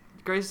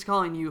 Grace is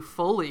calling you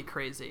fully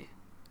crazy.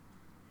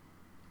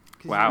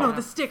 'Cause Wow. you No, have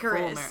the sticker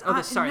full is.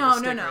 sorry, no, the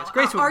sticker no. is.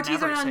 Grace would RTs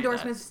never are not say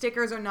endorsements. that.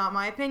 Stickers are not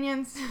my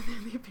opinions.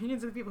 They're the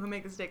opinions of the people who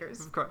make the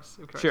stickers. Of course.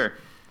 sure.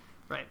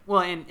 Right.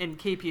 Well, and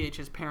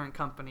KPH's parent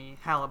company,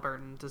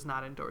 Halliburton, does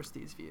not endorse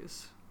these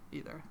views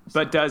either.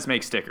 But does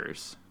make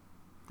stickers.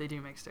 They do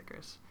make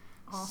stickers.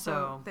 Also,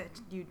 So, that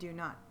you do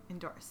not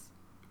endorse,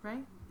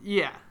 right?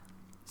 yeah.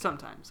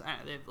 Sometimes.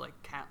 They have,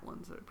 like, cat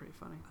ones that are pretty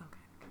funny. Okay.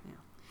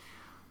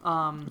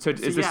 Yeah. So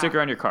is the yeah. sticker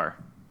on your car?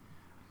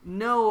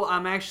 No,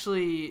 I'm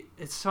actually...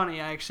 It's funny.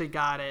 I actually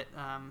got it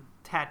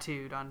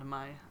tattooed onto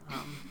my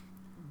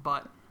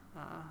butt,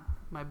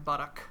 my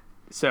buttock.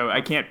 So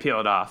I can't peel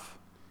it off.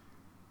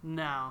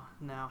 No.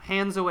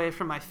 Hands away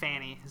from my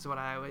fanny is what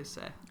I always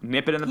say.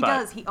 Nip it in the He butt.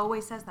 does. He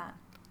always says that.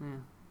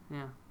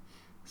 Yeah.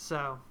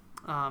 So,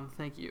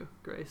 thank you,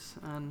 Grace.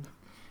 And,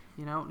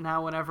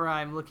 now whenever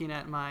I'm looking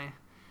at my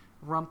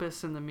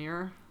rumpus in the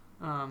mirror...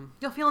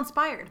 You'll feel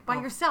inspired by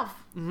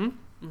yourself.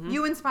 Mm-hmm.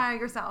 You inspire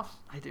yourself.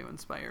 I do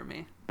inspire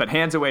me. But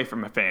hands away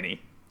from a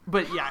fanny.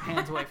 But, yeah,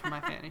 hands away from my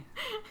fanny.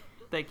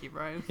 Thank you,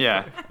 Brian.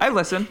 Yeah, I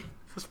listen.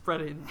 For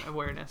spreading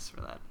awareness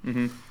for that.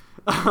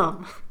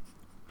 Mm-hmm.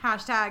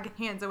 Hashtag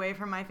hands away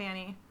from my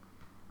fanny.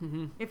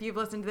 Mm-hmm. If you've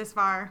listened this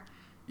far,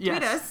 Yes.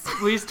 tweet us.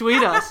 Please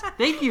tweet us.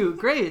 Thank you,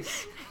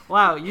 Grace.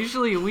 Wow,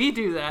 usually we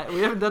do that. We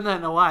haven't done that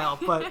in a while,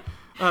 but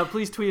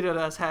please tweet at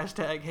us,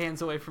 hashtag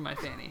hands away from my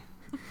fanny.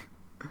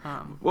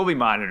 We'll be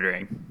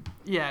monitoring.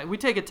 Yeah, we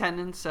take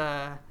attendance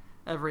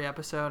every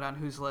episode on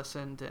who's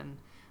listened, and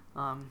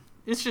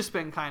it's just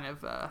been kind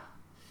of a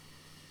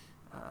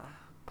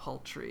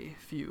paltry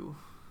few,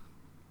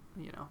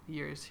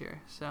 years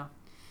here. So,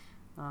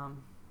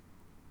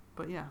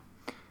 but yeah.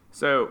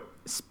 So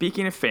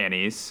speaking of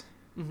fannies,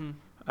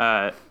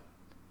 Mm-hmm.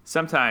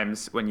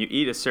 sometimes when you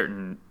eat a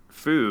certain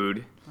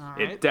food, All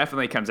right. it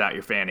definitely comes out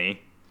your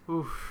fanny.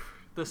 Oof,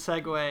 the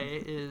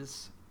segue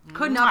is...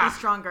 Could not be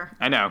stronger.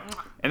 I know.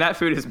 And that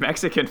food is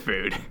Mexican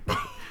food.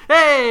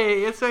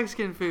 Hey, it's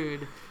Mexican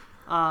food.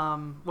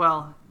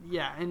 Well,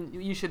 yeah, and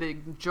you should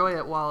enjoy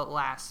it while it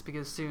lasts,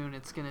 because soon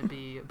it's going to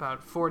be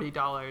about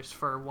 $40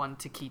 for one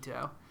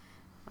taquito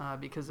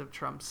because of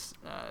Trump's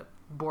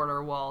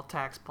border wall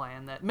tax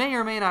plan that may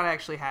or may not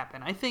actually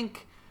happen. I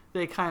think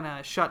they kind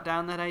of shut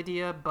down that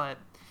idea, but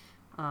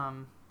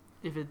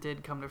if it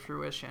did come to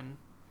fruition,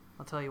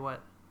 I'll tell you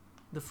what,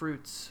 the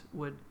fruits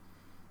would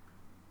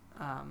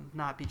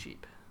not be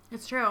cheap.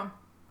 It's true.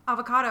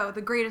 Avocado,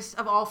 the greatest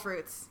of all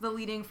fruits, the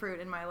leading fruit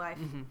in my life.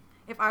 Mm-hmm.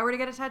 If I were to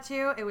get a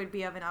tattoo, it would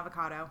be of an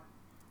avocado.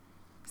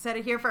 Said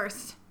it here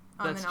first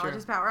on That's the Knowledge true.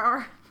 is Power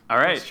Hour. All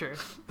right. That's true.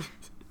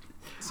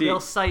 See, They'll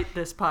cite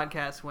this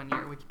podcast when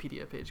your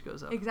Wikipedia page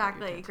goes up.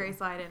 Exactly. Grace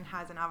Lyden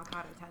has an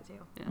avocado tattoo.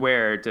 Yeah.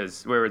 where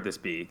would this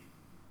be?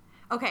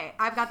 Okay,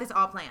 I've got this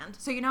all planned.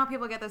 So you know how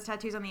people get those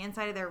tattoos on the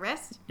inside of their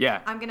wrist?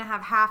 Yeah. I'm going to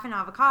have half an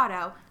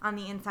avocado on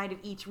the inside of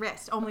each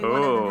wrist. Only one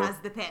of Oh. them has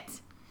the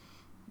pit.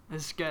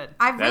 This is good.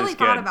 I've That really is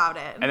thought good. about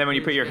it. And then when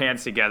you It put is your good.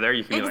 hands together,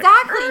 you can be like,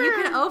 Exactly. You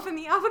can open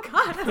the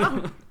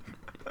avocado.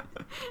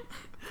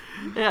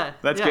 Yeah.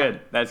 That's yeah.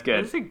 good. That's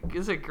good.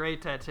 It's a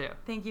great tattoo.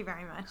 Thank you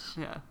very much.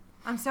 Yeah.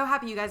 I'm so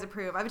happy you guys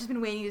approve. I've just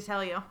been waiting to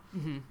tell you.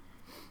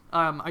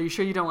 Are you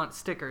sure you don't want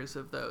stickers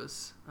of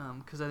those?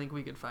 Because I think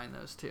we could find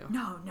those too.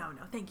 No.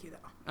 Thank you,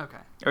 though. Okay.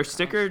 Are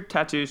sticker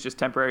tattoos just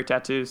temporary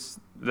tattoos?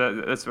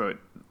 That's what.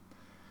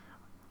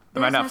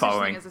 Am I There's not no following?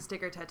 such thing as a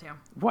sticker tattoo.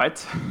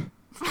 What?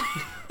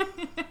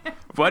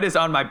 What is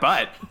on my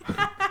butt?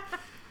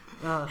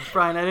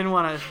 Brian, I didn't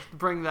want to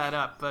bring that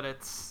up, but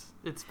it's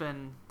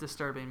been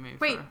disturbing me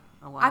Wait,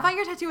 for a while. I thought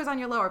your tattoo was on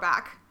your lower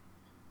back.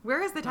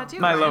 Where is the tattoo?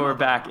 My Brian? lower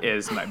back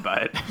is my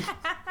butt.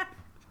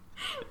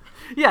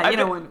 Yeah, you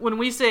know, when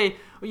we say,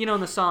 you know,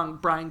 in the song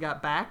Brian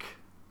Got Back,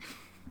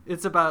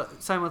 it's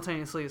about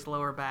simultaneously his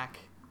lower back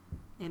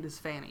and his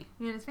fanny.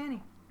 Yeah, it's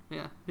Fanny.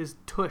 Yeah, his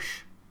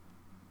tush.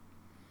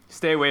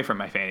 Stay away from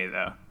my fanny,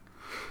 though.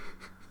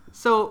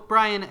 So,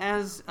 Brian,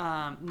 as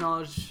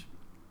Knowledge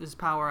is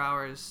Power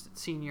Hour's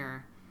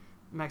senior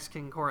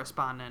Mexican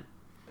correspondent,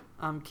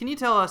 can you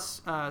tell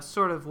us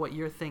sort of what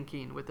you're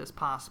thinking with this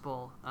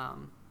possible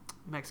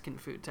Mexican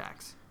food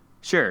tax?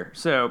 Sure.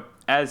 So,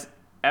 as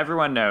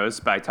everyone knows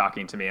by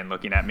talking to me and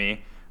looking at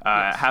me,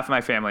 Yes. half of my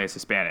family is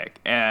Hispanic.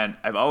 And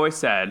I've always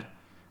said,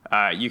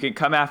 you can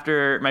come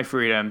after my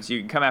freedoms, you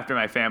can come after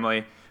my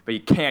family, but you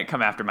can't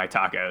come after my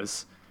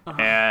tacos. Uh-huh.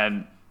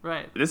 And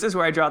Right. this is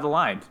where I draw the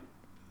line.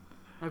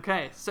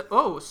 Okay.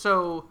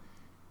 So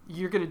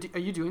you're gonna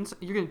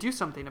do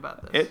something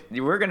about this?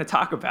 We're going to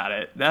talk about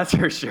it. That's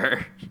for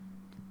sure.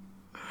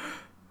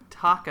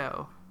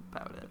 Taco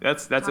about it.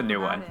 That's Talk a new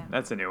about one. it.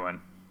 That's a new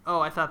one. Oh,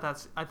 I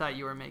thought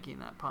you were making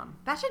that pun.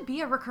 That should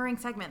be a recurring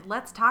segment.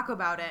 Let's talk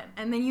about it.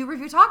 And then you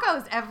review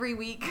tacos every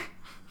week.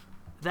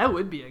 That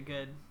would be a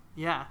good.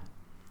 Yeah.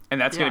 And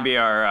that's going to be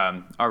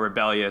our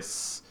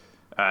rebellious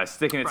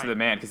sticking it to Right. the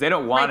man, because they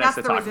don't want Right, us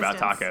to that's the talk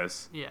about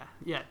resistance. tacos.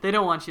 Yeah. They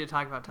don't want you to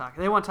talk about tacos.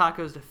 They want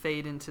tacos to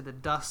fade into the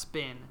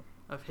dustbin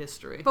of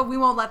history. But we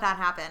won't let that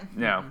happen.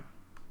 No.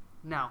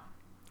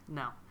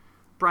 No.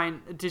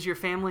 Brian, does your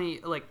family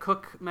like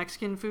cook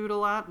Mexican food a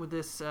lot? Would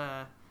this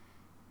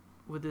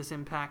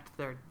impact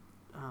their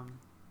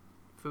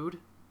food?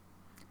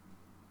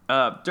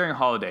 During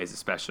holidays,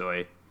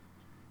 especially.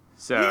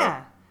 So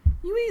Yeah.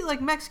 You eat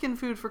like Mexican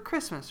food for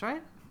Christmas,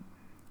 right?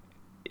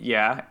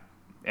 yeah,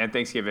 and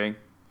Thanksgiving.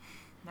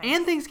 Nice.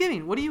 And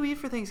Thanksgiving. What do you eat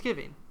for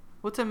Thanksgiving?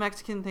 What's a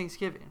Mexican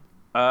Thanksgiving?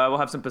 We'll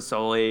have some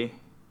pozole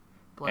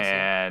Bless you.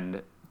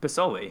 and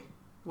pozole.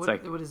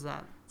 What is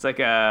that? It's like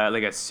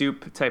a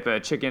soup type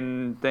of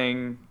chicken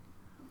thing,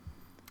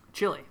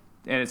 Chili.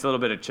 and it's a little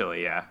bit of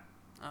chili. Yeah,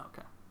 Oh,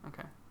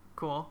 okay.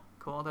 Cool.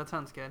 That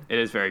sounds good. it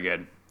is very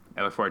good.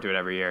 I look forward to it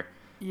every year.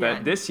 Yeah.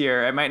 But this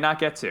year I might not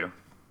get to,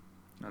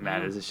 and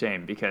that Mm. is a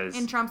shame because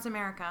In Trump's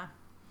America.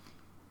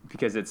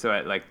 it's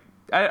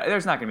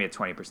there's not going to be a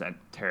 20%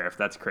 tariff.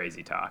 That's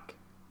crazy talk.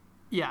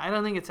 Yeah, I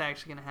don't think it's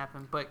actually going to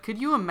happen. But could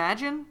you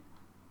imagine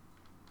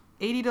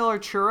 $80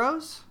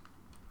 churros?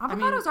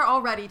 Avocados are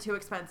already too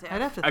expensive.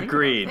 I'd have to think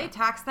Agreed. They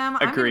tax them. I'm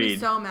going to be Agreed.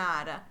 so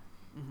mad.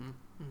 Mm-hmm.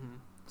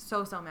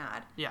 So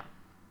mad. Yeah.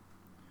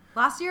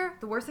 Last year,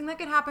 the worst thing that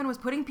could happen was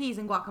putting peas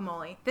in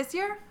guacamole. This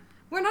year,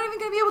 we're not even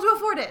going to be able to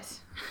afford it.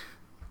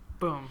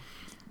 Boom.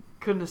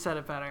 Couldn't have said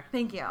it better.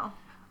 Thank you.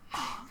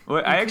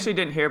 Well, I actually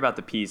didn't hear about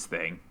the peas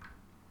thing.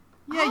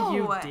 Yeah,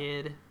 you Oh.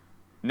 did.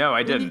 No,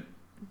 I didn't.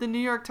 The New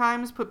York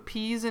Times put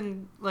peas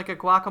in like a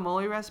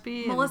guacamole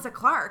recipe. and- Melissa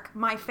Clark,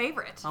 my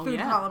favorite food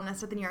yeah.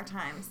 columnist at the New York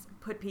Times,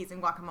 put peas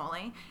in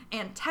guacamole.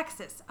 And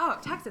Texas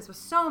was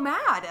so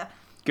mad.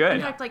 Good.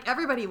 In fact, like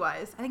everybody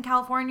was. I think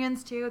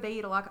Californians too. They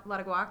eat a lot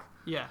of guac.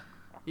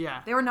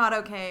 Yeah. They were not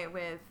okay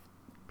with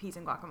peas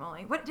and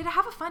guacamole. What did it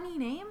have a funny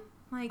name?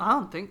 Like I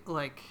don't think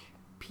like.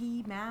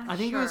 pea mash? I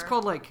think it was Sure.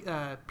 called like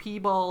pea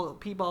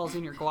balls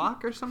in your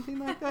guac or something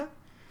like that.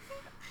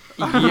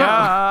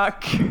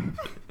 Yuck.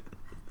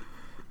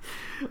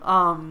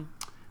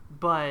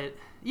 But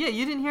yeah,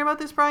 you didn't hear about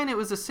this, Brian? It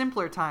was a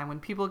simpler time when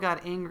people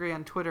got angry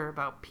on Twitter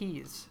about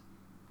peas.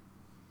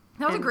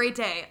 That was a And- great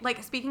day.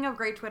 Like, speaking of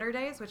great Twitter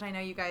days, which I know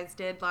you guys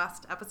did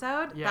last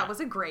episode, Yeah. that was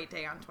a great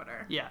day on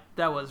Twitter. Yeah,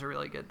 that was a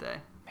really good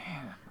day.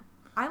 Man.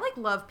 I,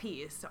 love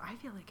peas, so I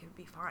feel like it would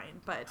be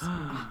fine. But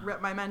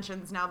rip my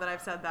mentions now that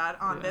I've said that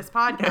on this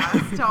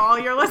podcast to all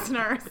your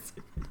listeners.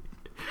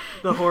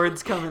 The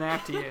horde's coming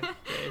after you,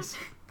 Grace.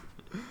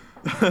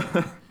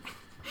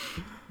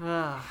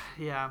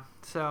 Yeah,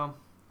 so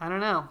I don't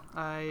know.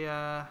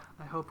 I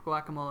hope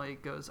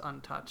guacamole goes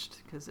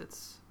untouched because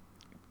it's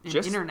an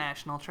Just-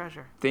 international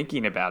treasure.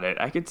 Thinking about it,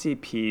 I could see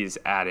peas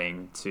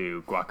adding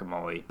to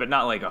guacamole, but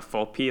not like a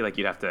full pea. Like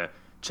you'd have to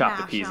chop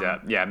the Mash peas 'em.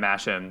 up. Yeah,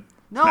 mash them.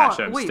 No, smash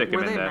them, wait, stick were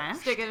them they in the.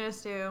 mashed? Stick it in a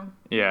stew.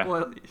 Yeah.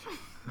 Well,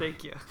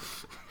 thank you.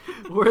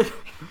 Were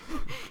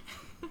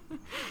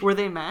were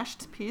they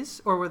mashed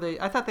peas or were they?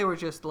 I thought they were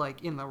just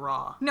like in the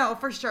raw. No,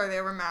 for sure they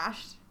were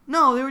mashed.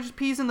 No, they were just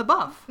peas in the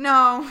buff.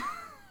 No.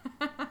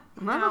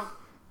 Remember? No.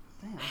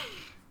 Damn,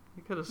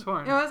 you could have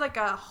sworn. It was like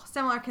a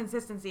similar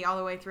consistency all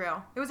the way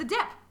through. It was a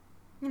dip.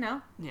 You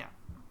know? Yeah,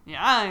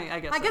 I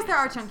guess. I that guess there makes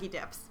are sense. chunky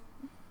dips.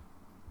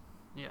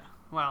 Yeah.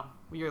 Well,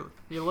 you're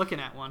looking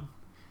at one.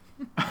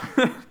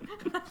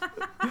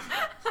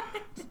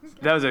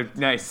 That was a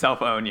nice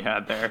self-own you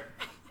had there.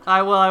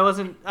 I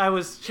wasn't. I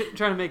was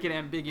trying to make it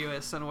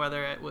ambiguous on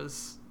whether it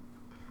was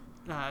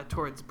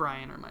towards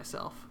Brian or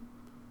myself.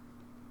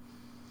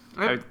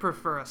 I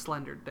prefer a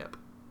slender dip.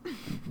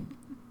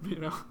 You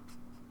know.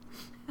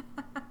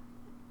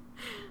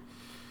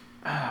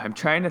 I'm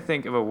trying to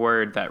think of a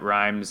word that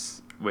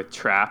rhymes with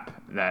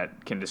trap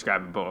that can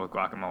describe a bowl of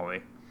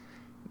guacamole.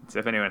 So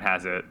if anyone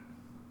has it.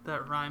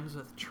 That rhymes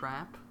with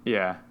trap?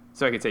 Yeah.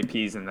 So I could say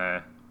peas in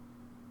the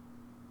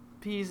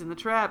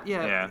trap.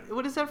 Yeah.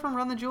 What is that from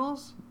Run the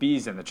Jewels?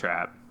 Bees in the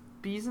trap.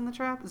 Bees in the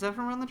trap? Is that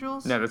from Run the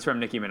Jewels? No, that's from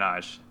Nicki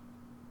Minaj.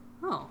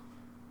 Oh.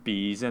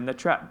 Bees in the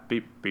trap.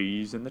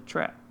 Bees in the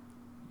trap.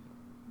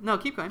 No,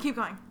 keep going. Keep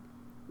going.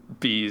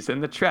 Bees in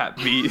the trap.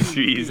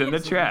 Bees in the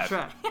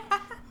trap.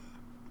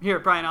 Here,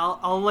 Brian,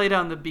 I'll lay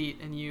down the beat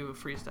and you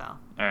freestyle.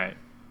 All right.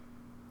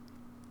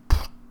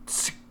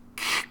 Just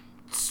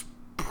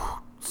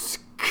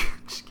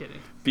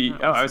kidding.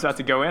 I was about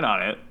to go in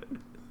on it.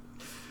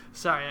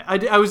 Sorry,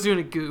 I was doing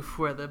a goof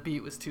where the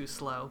beat was too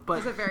slow,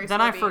 but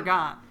then I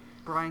forgot.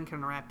 Brian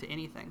can rap to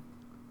anything.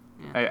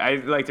 Yeah. I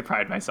like to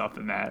pride myself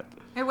in that.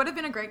 It would have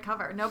been a great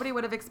cover. Nobody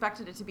would have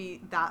expected it to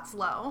be that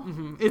slow.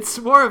 Mm-hmm. It's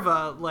more of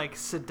a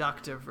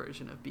seductive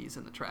version of Bees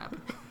in the Trap.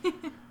 Yeah.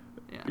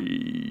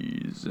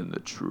 Bees in the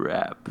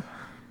trap.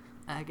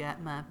 I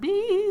got my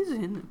bees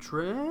in the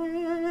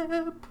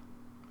trap.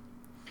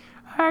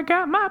 I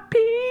got my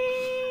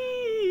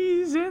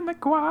peas in the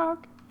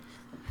guac.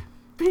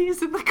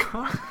 Bees in the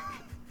guac.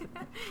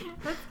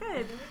 That's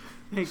good.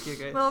 Thank you,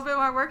 guys. A little bit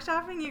more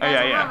workshopping. You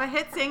guys will have a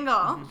hit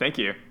single. Thank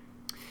you.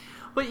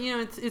 But,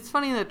 it's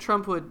funny that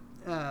Trump would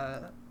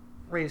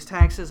raise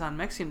taxes on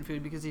Mexican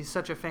food because he's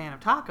such a fan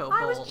of taco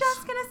bowls. I was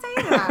just going to say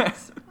that.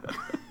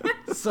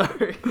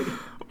 Sorry.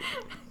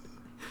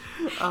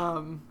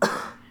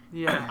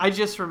 Yeah, I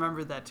just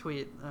remembered that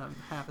tweet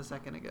half a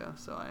second ago,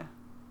 so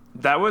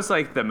That was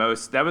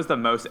the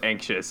most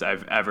anxious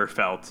I've ever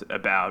felt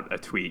about a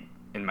tweet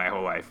in my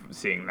whole life,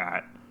 seeing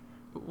that.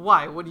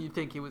 Why? What do you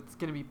think? He was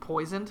going to be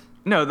poisoned?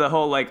 No, the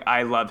whole,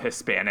 I love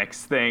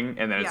Hispanics thing,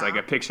 and then it's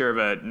a picture of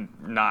a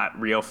not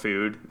real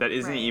food that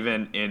isn't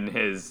even in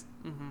his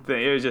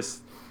thing. It was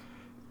just,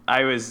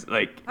 I was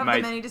like... Of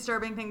the many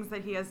disturbing things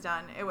that he has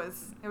done, it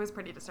was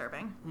pretty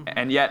disturbing.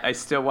 And yet, I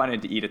still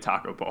wanted to eat a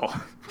taco bowl.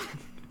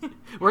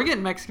 We're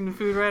getting Mexican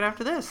food right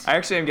after this. I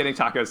actually am getting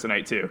tacos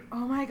tonight, too. Oh,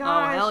 my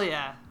gosh. Oh, hell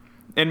yeah.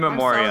 In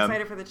memoriam. I'm so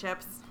excited for the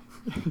chips.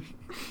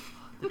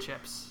 The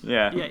chips.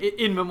 Yeah. Yeah,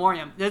 in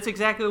memoriam. That's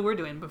exactly what we're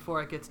doing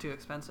before it gets too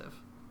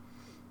expensive.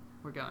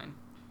 We're going.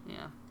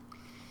 Yeah.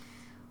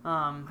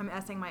 I'm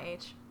S-ing my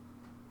H.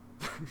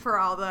 For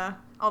all the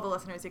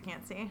listeners who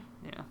can't see.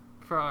 Yeah.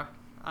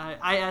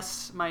 I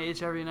S my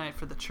H every night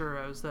for the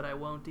churros that I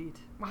won't eat.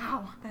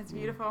 Wow, that's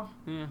beautiful.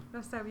 Yeah.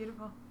 That's so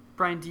beautiful.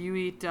 Brian, do you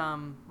eat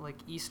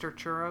Easter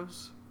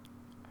churros?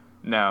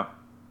 No.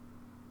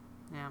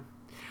 Yeah.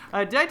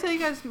 Did I tell you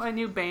guys my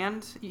new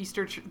band, the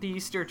Easter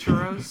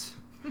Churros?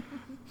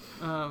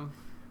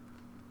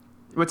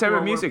 What type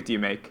of music do you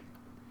make?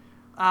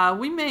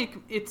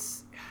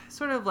 It's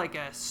sort of like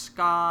a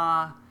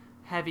ska,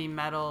 heavy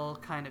metal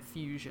kind of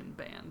fusion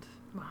band.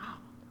 Wow.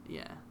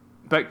 Yeah.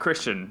 But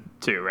Christian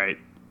too, right?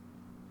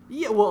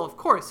 Yeah, well, of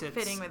course it's...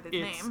 Fitting with his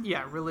name.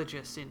 Yeah,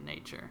 religious in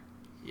nature.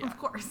 Yeah. Of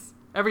course.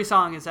 Every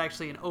song is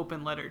actually an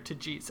open letter to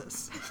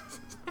Jesus.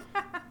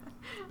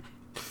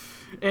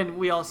 And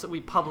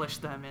we publish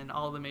them in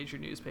all the major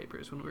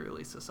newspapers when we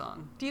release a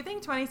song. Do you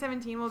think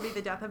 2017 will be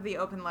the death of the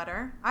open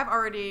letter? I've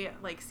already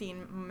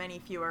seen many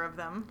fewer of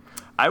them.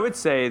 I would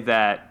say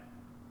that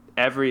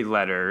every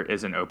letter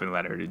is an open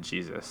letter to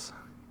Jesus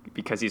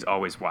because he's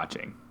always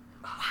watching.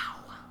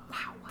 Wow.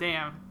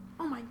 Damn.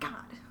 Oh my God.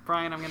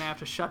 Brian, I'm going to have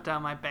to shut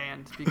down my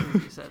band because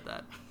you said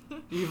that.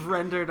 You've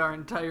rendered our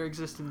entire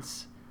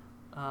existence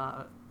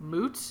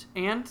moot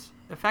and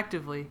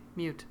effectively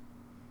mute.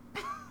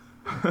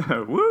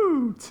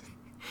 Woot!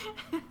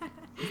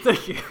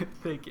 Thank you.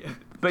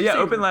 But yeah,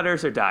 open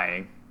letters are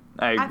dying.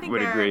 I think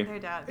would agree. They're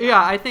dead.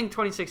 Yeah, I think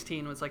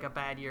 2016 was a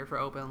bad year for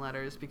open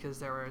letters because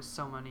there were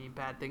so many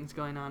bad things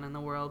going on in the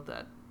world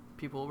that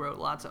people wrote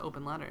lots of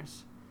open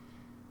letters.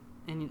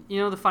 And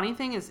the funny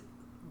thing is,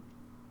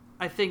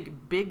 I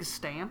think Big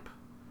Stamp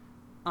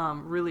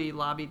really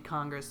lobbied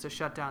Congress to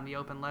shut down the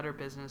open letter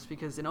business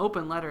because an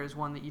open letter is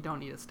one that you don't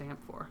need a stamp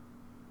for.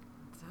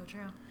 So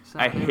true. So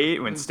I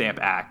hate when Stamp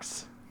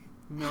acts.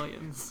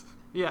 Millions.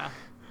 Yeah.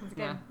 That's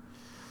good.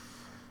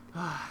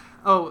 Yeah.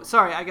 Oh,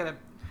 sorry.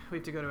 We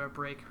have to go to a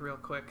break real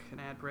quick, an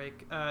ad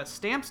break.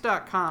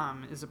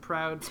 Stamps.com is a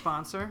proud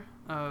sponsor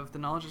of the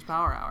Knowledge is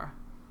Power Hour.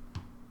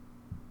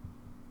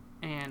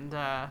 And,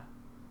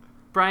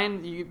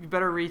 Brian, you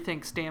better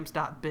rethink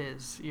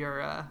Stamps.biz,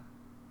 your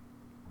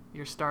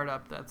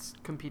startup that's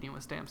competing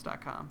with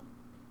Stamps.com.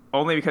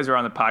 Only because we're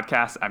on the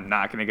podcast, I'm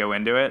not going to go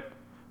into it.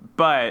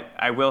 But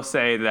I will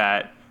say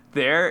that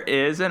there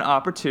is an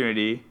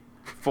opportunity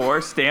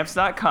for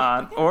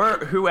Stamps.com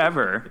or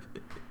whoever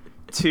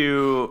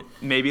to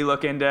maybe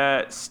look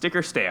into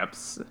sticker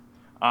stamps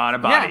on a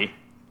body.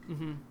 Yeah.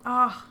 Mm-hmm.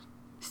 Oh,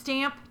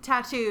 stamp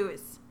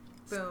tattoos.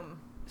 Boom.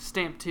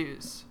 Stamp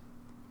twos.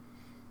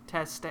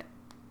 Test stamp.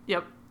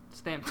 Yep.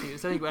 Stamp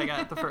cheese. I think I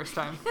got it the first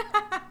time.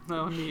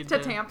 No need to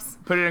tamps.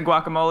 Put it in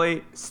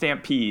guacamole.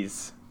 Stamp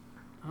peas.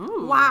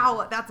 Ooh.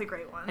 Wow, that's a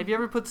great one. Have you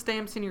ever put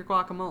stamps in your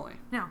guacamole?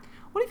 No.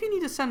 What if you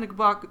need to send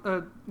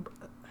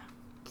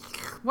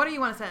What do you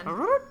want to send?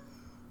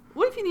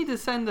 What if you need to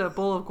send a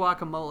bowl of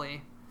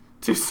guacamole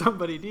to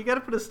somebody? Do you got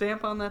to put a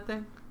stamp on that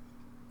thing?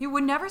 You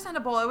would never send a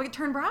bowl. It would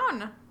turn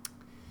brown.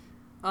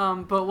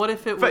 But what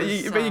if it But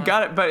was? you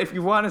got it. But if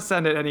you want to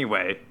send it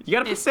anyway, you got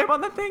to put a stamp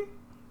on that thing.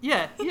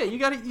 Yeah. You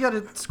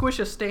gotta squish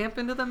a stamp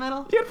into the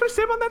middle. You got to put a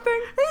stamp on that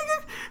thing.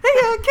 Hey,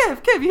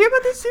 Kev, you hear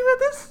about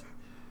this?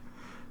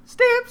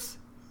 Stamps,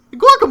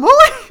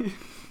 guacamole.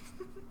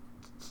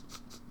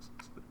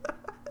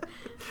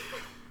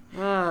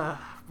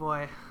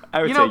 Boy.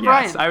 I would say yes.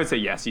 Brian, I would say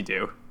yes. You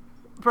do.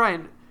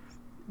 Brian,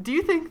 do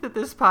you think that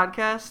this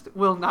podcast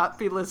will not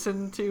be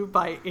listened to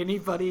by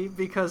anybody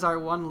because our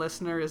one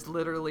listener is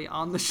literally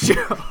on the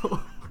show?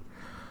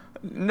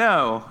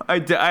 No,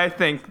 I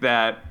think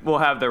that we'll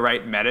have the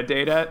right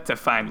metadata to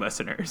find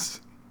listeners.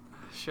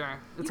 Sure.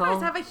 You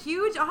guys have a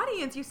huge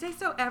audience. You say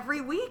so every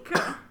week.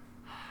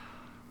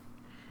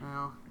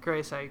 Well,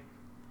 Grace, I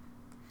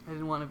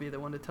didn't want to be the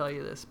one to tell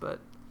you this, but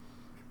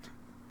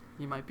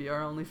you might be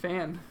our only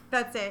fan.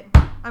 That's it.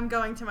 I'm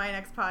going to my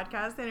next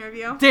podcast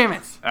interview. Damn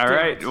it. All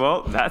right.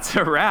 Well, that's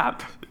a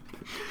wrap.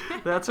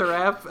 That's a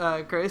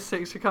wrap. Grace,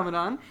 thanks for coming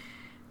on.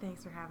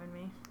 Thanks for having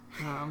me.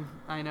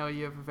 I know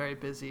you have a very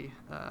busy...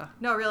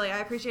 No, really, I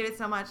appreciate it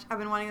so much. I've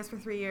been wanting this for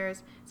 3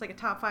 years. It's like a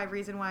top 5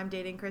 reason why I'm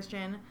dating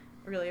Kristian.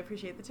 I really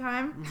appreciate the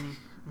time.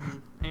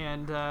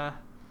 And,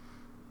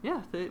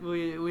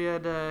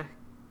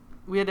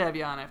 we had to have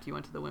you on after you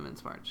went to the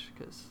Women's March,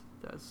 because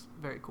that was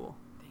very cool.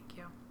 Thank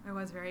you. It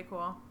was very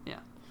cool. Yeah.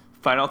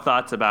 Final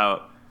thoughts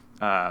about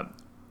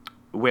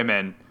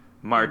women,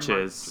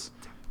 marches,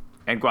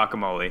 and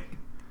guacamole.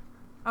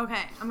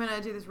 Okay, I'm going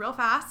to do this real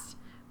fast.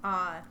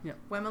 Yep.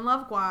 Women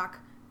love guac.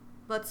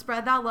 Let's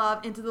spread that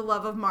love into the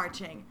love of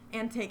marching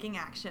and taking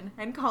action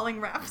and calling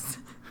reps.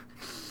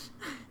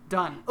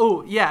 Done.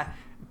 Oh, yeah.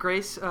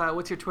 Grace,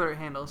 what's your Twitter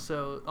handle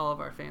so all of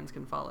our fans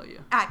can follow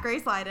you? At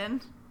Grace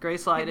Lyden.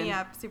 Grace Lyden. Hit me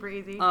up. Super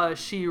easy.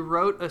 She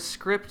wrote a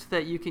script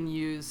that you can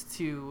use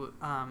to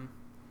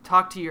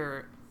talk to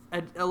your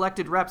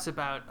elected reps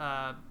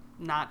about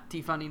not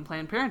defunding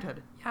Planned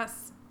Parenthood.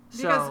 Yes.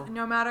 Because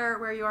no matter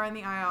where you are in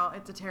the aisle,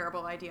 it's a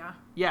terrible idea.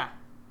 Yeah.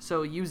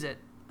 So use it.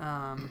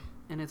 And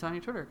it's on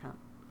your Twitter account.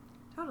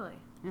 Totally.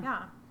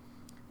 Yeah.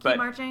 But, Keep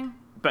marching.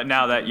 But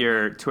now that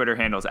your Twitter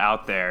handle's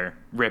out there,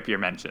 rip your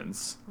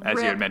mentions, as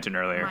you had mentioned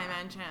earlier. My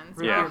mentions.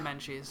 Rip your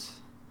menchies.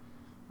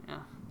 Yeah.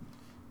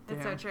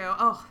 That's so true.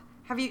 Oh,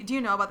 do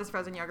you know about this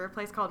frozen yogurt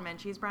place called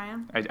Menchie's,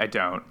 Brian? I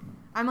don't.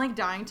 I'm like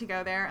dying to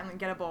go there and then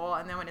get a bowl,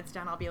 and then when it's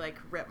done, I'll be like,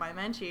 rip my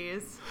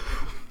Menchie's.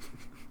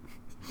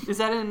 Is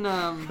that in?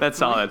 That's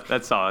solid.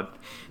 That's solid.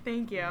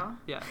 Thank you.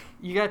 Yeah,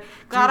 you got.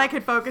 Glad I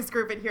could focus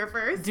group it here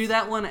first. Do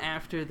that one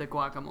after the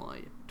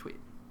guacamole tweet.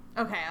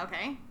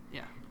 Okay.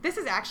 Yeah. This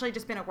has actually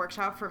just been a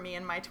workshop for me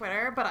and my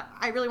Twitter, but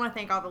I really want to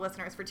thank all the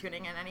listeners for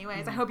tuning in anyways.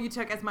 Mm-hmm. I hope you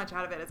took as much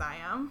out of it as I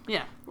am.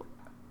 Yeah.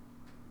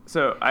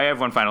 So I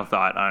have one final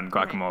thought on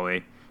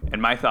guacamole,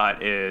 and my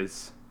thought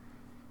is,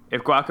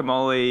 if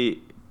guacamole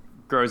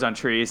grows on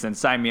trees, then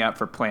sign me up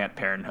for Planned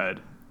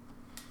Parenthood.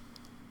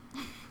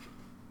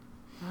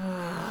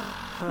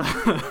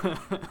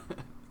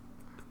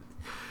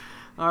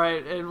 All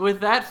right, and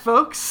with that,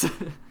 folks,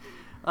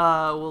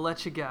 we'll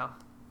let you go.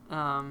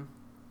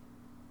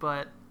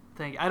 But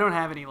I don't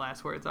have any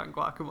last words on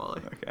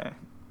guacamole. Okay.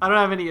 I don't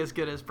have any as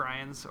good as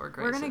Brian's or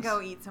Grace's. We're gonna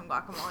go eat some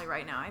guacamole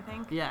right now, I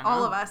think. Yeah.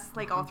 All of us,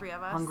 like all three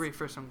of us. Hungry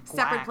for some guac.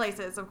 Separate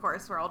places, of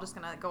course. We're all just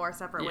gonna go our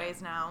separate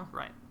ways now.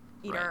 Right.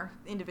 Eat our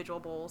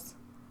individual bowls.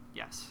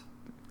 Yes.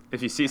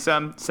 If you see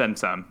some, send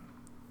some.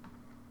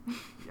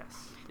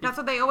 Yes. That's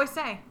what they always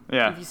say.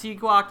 Yeah. If you see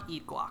guac,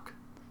 eat guac.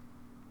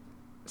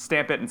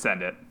 Stamp it and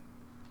send it.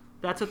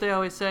 That's what they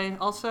always say.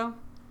 Also,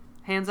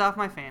 hands off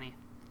my Fanny.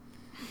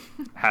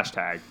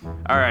 Hashtag.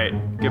 All right.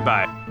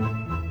 Goodbye.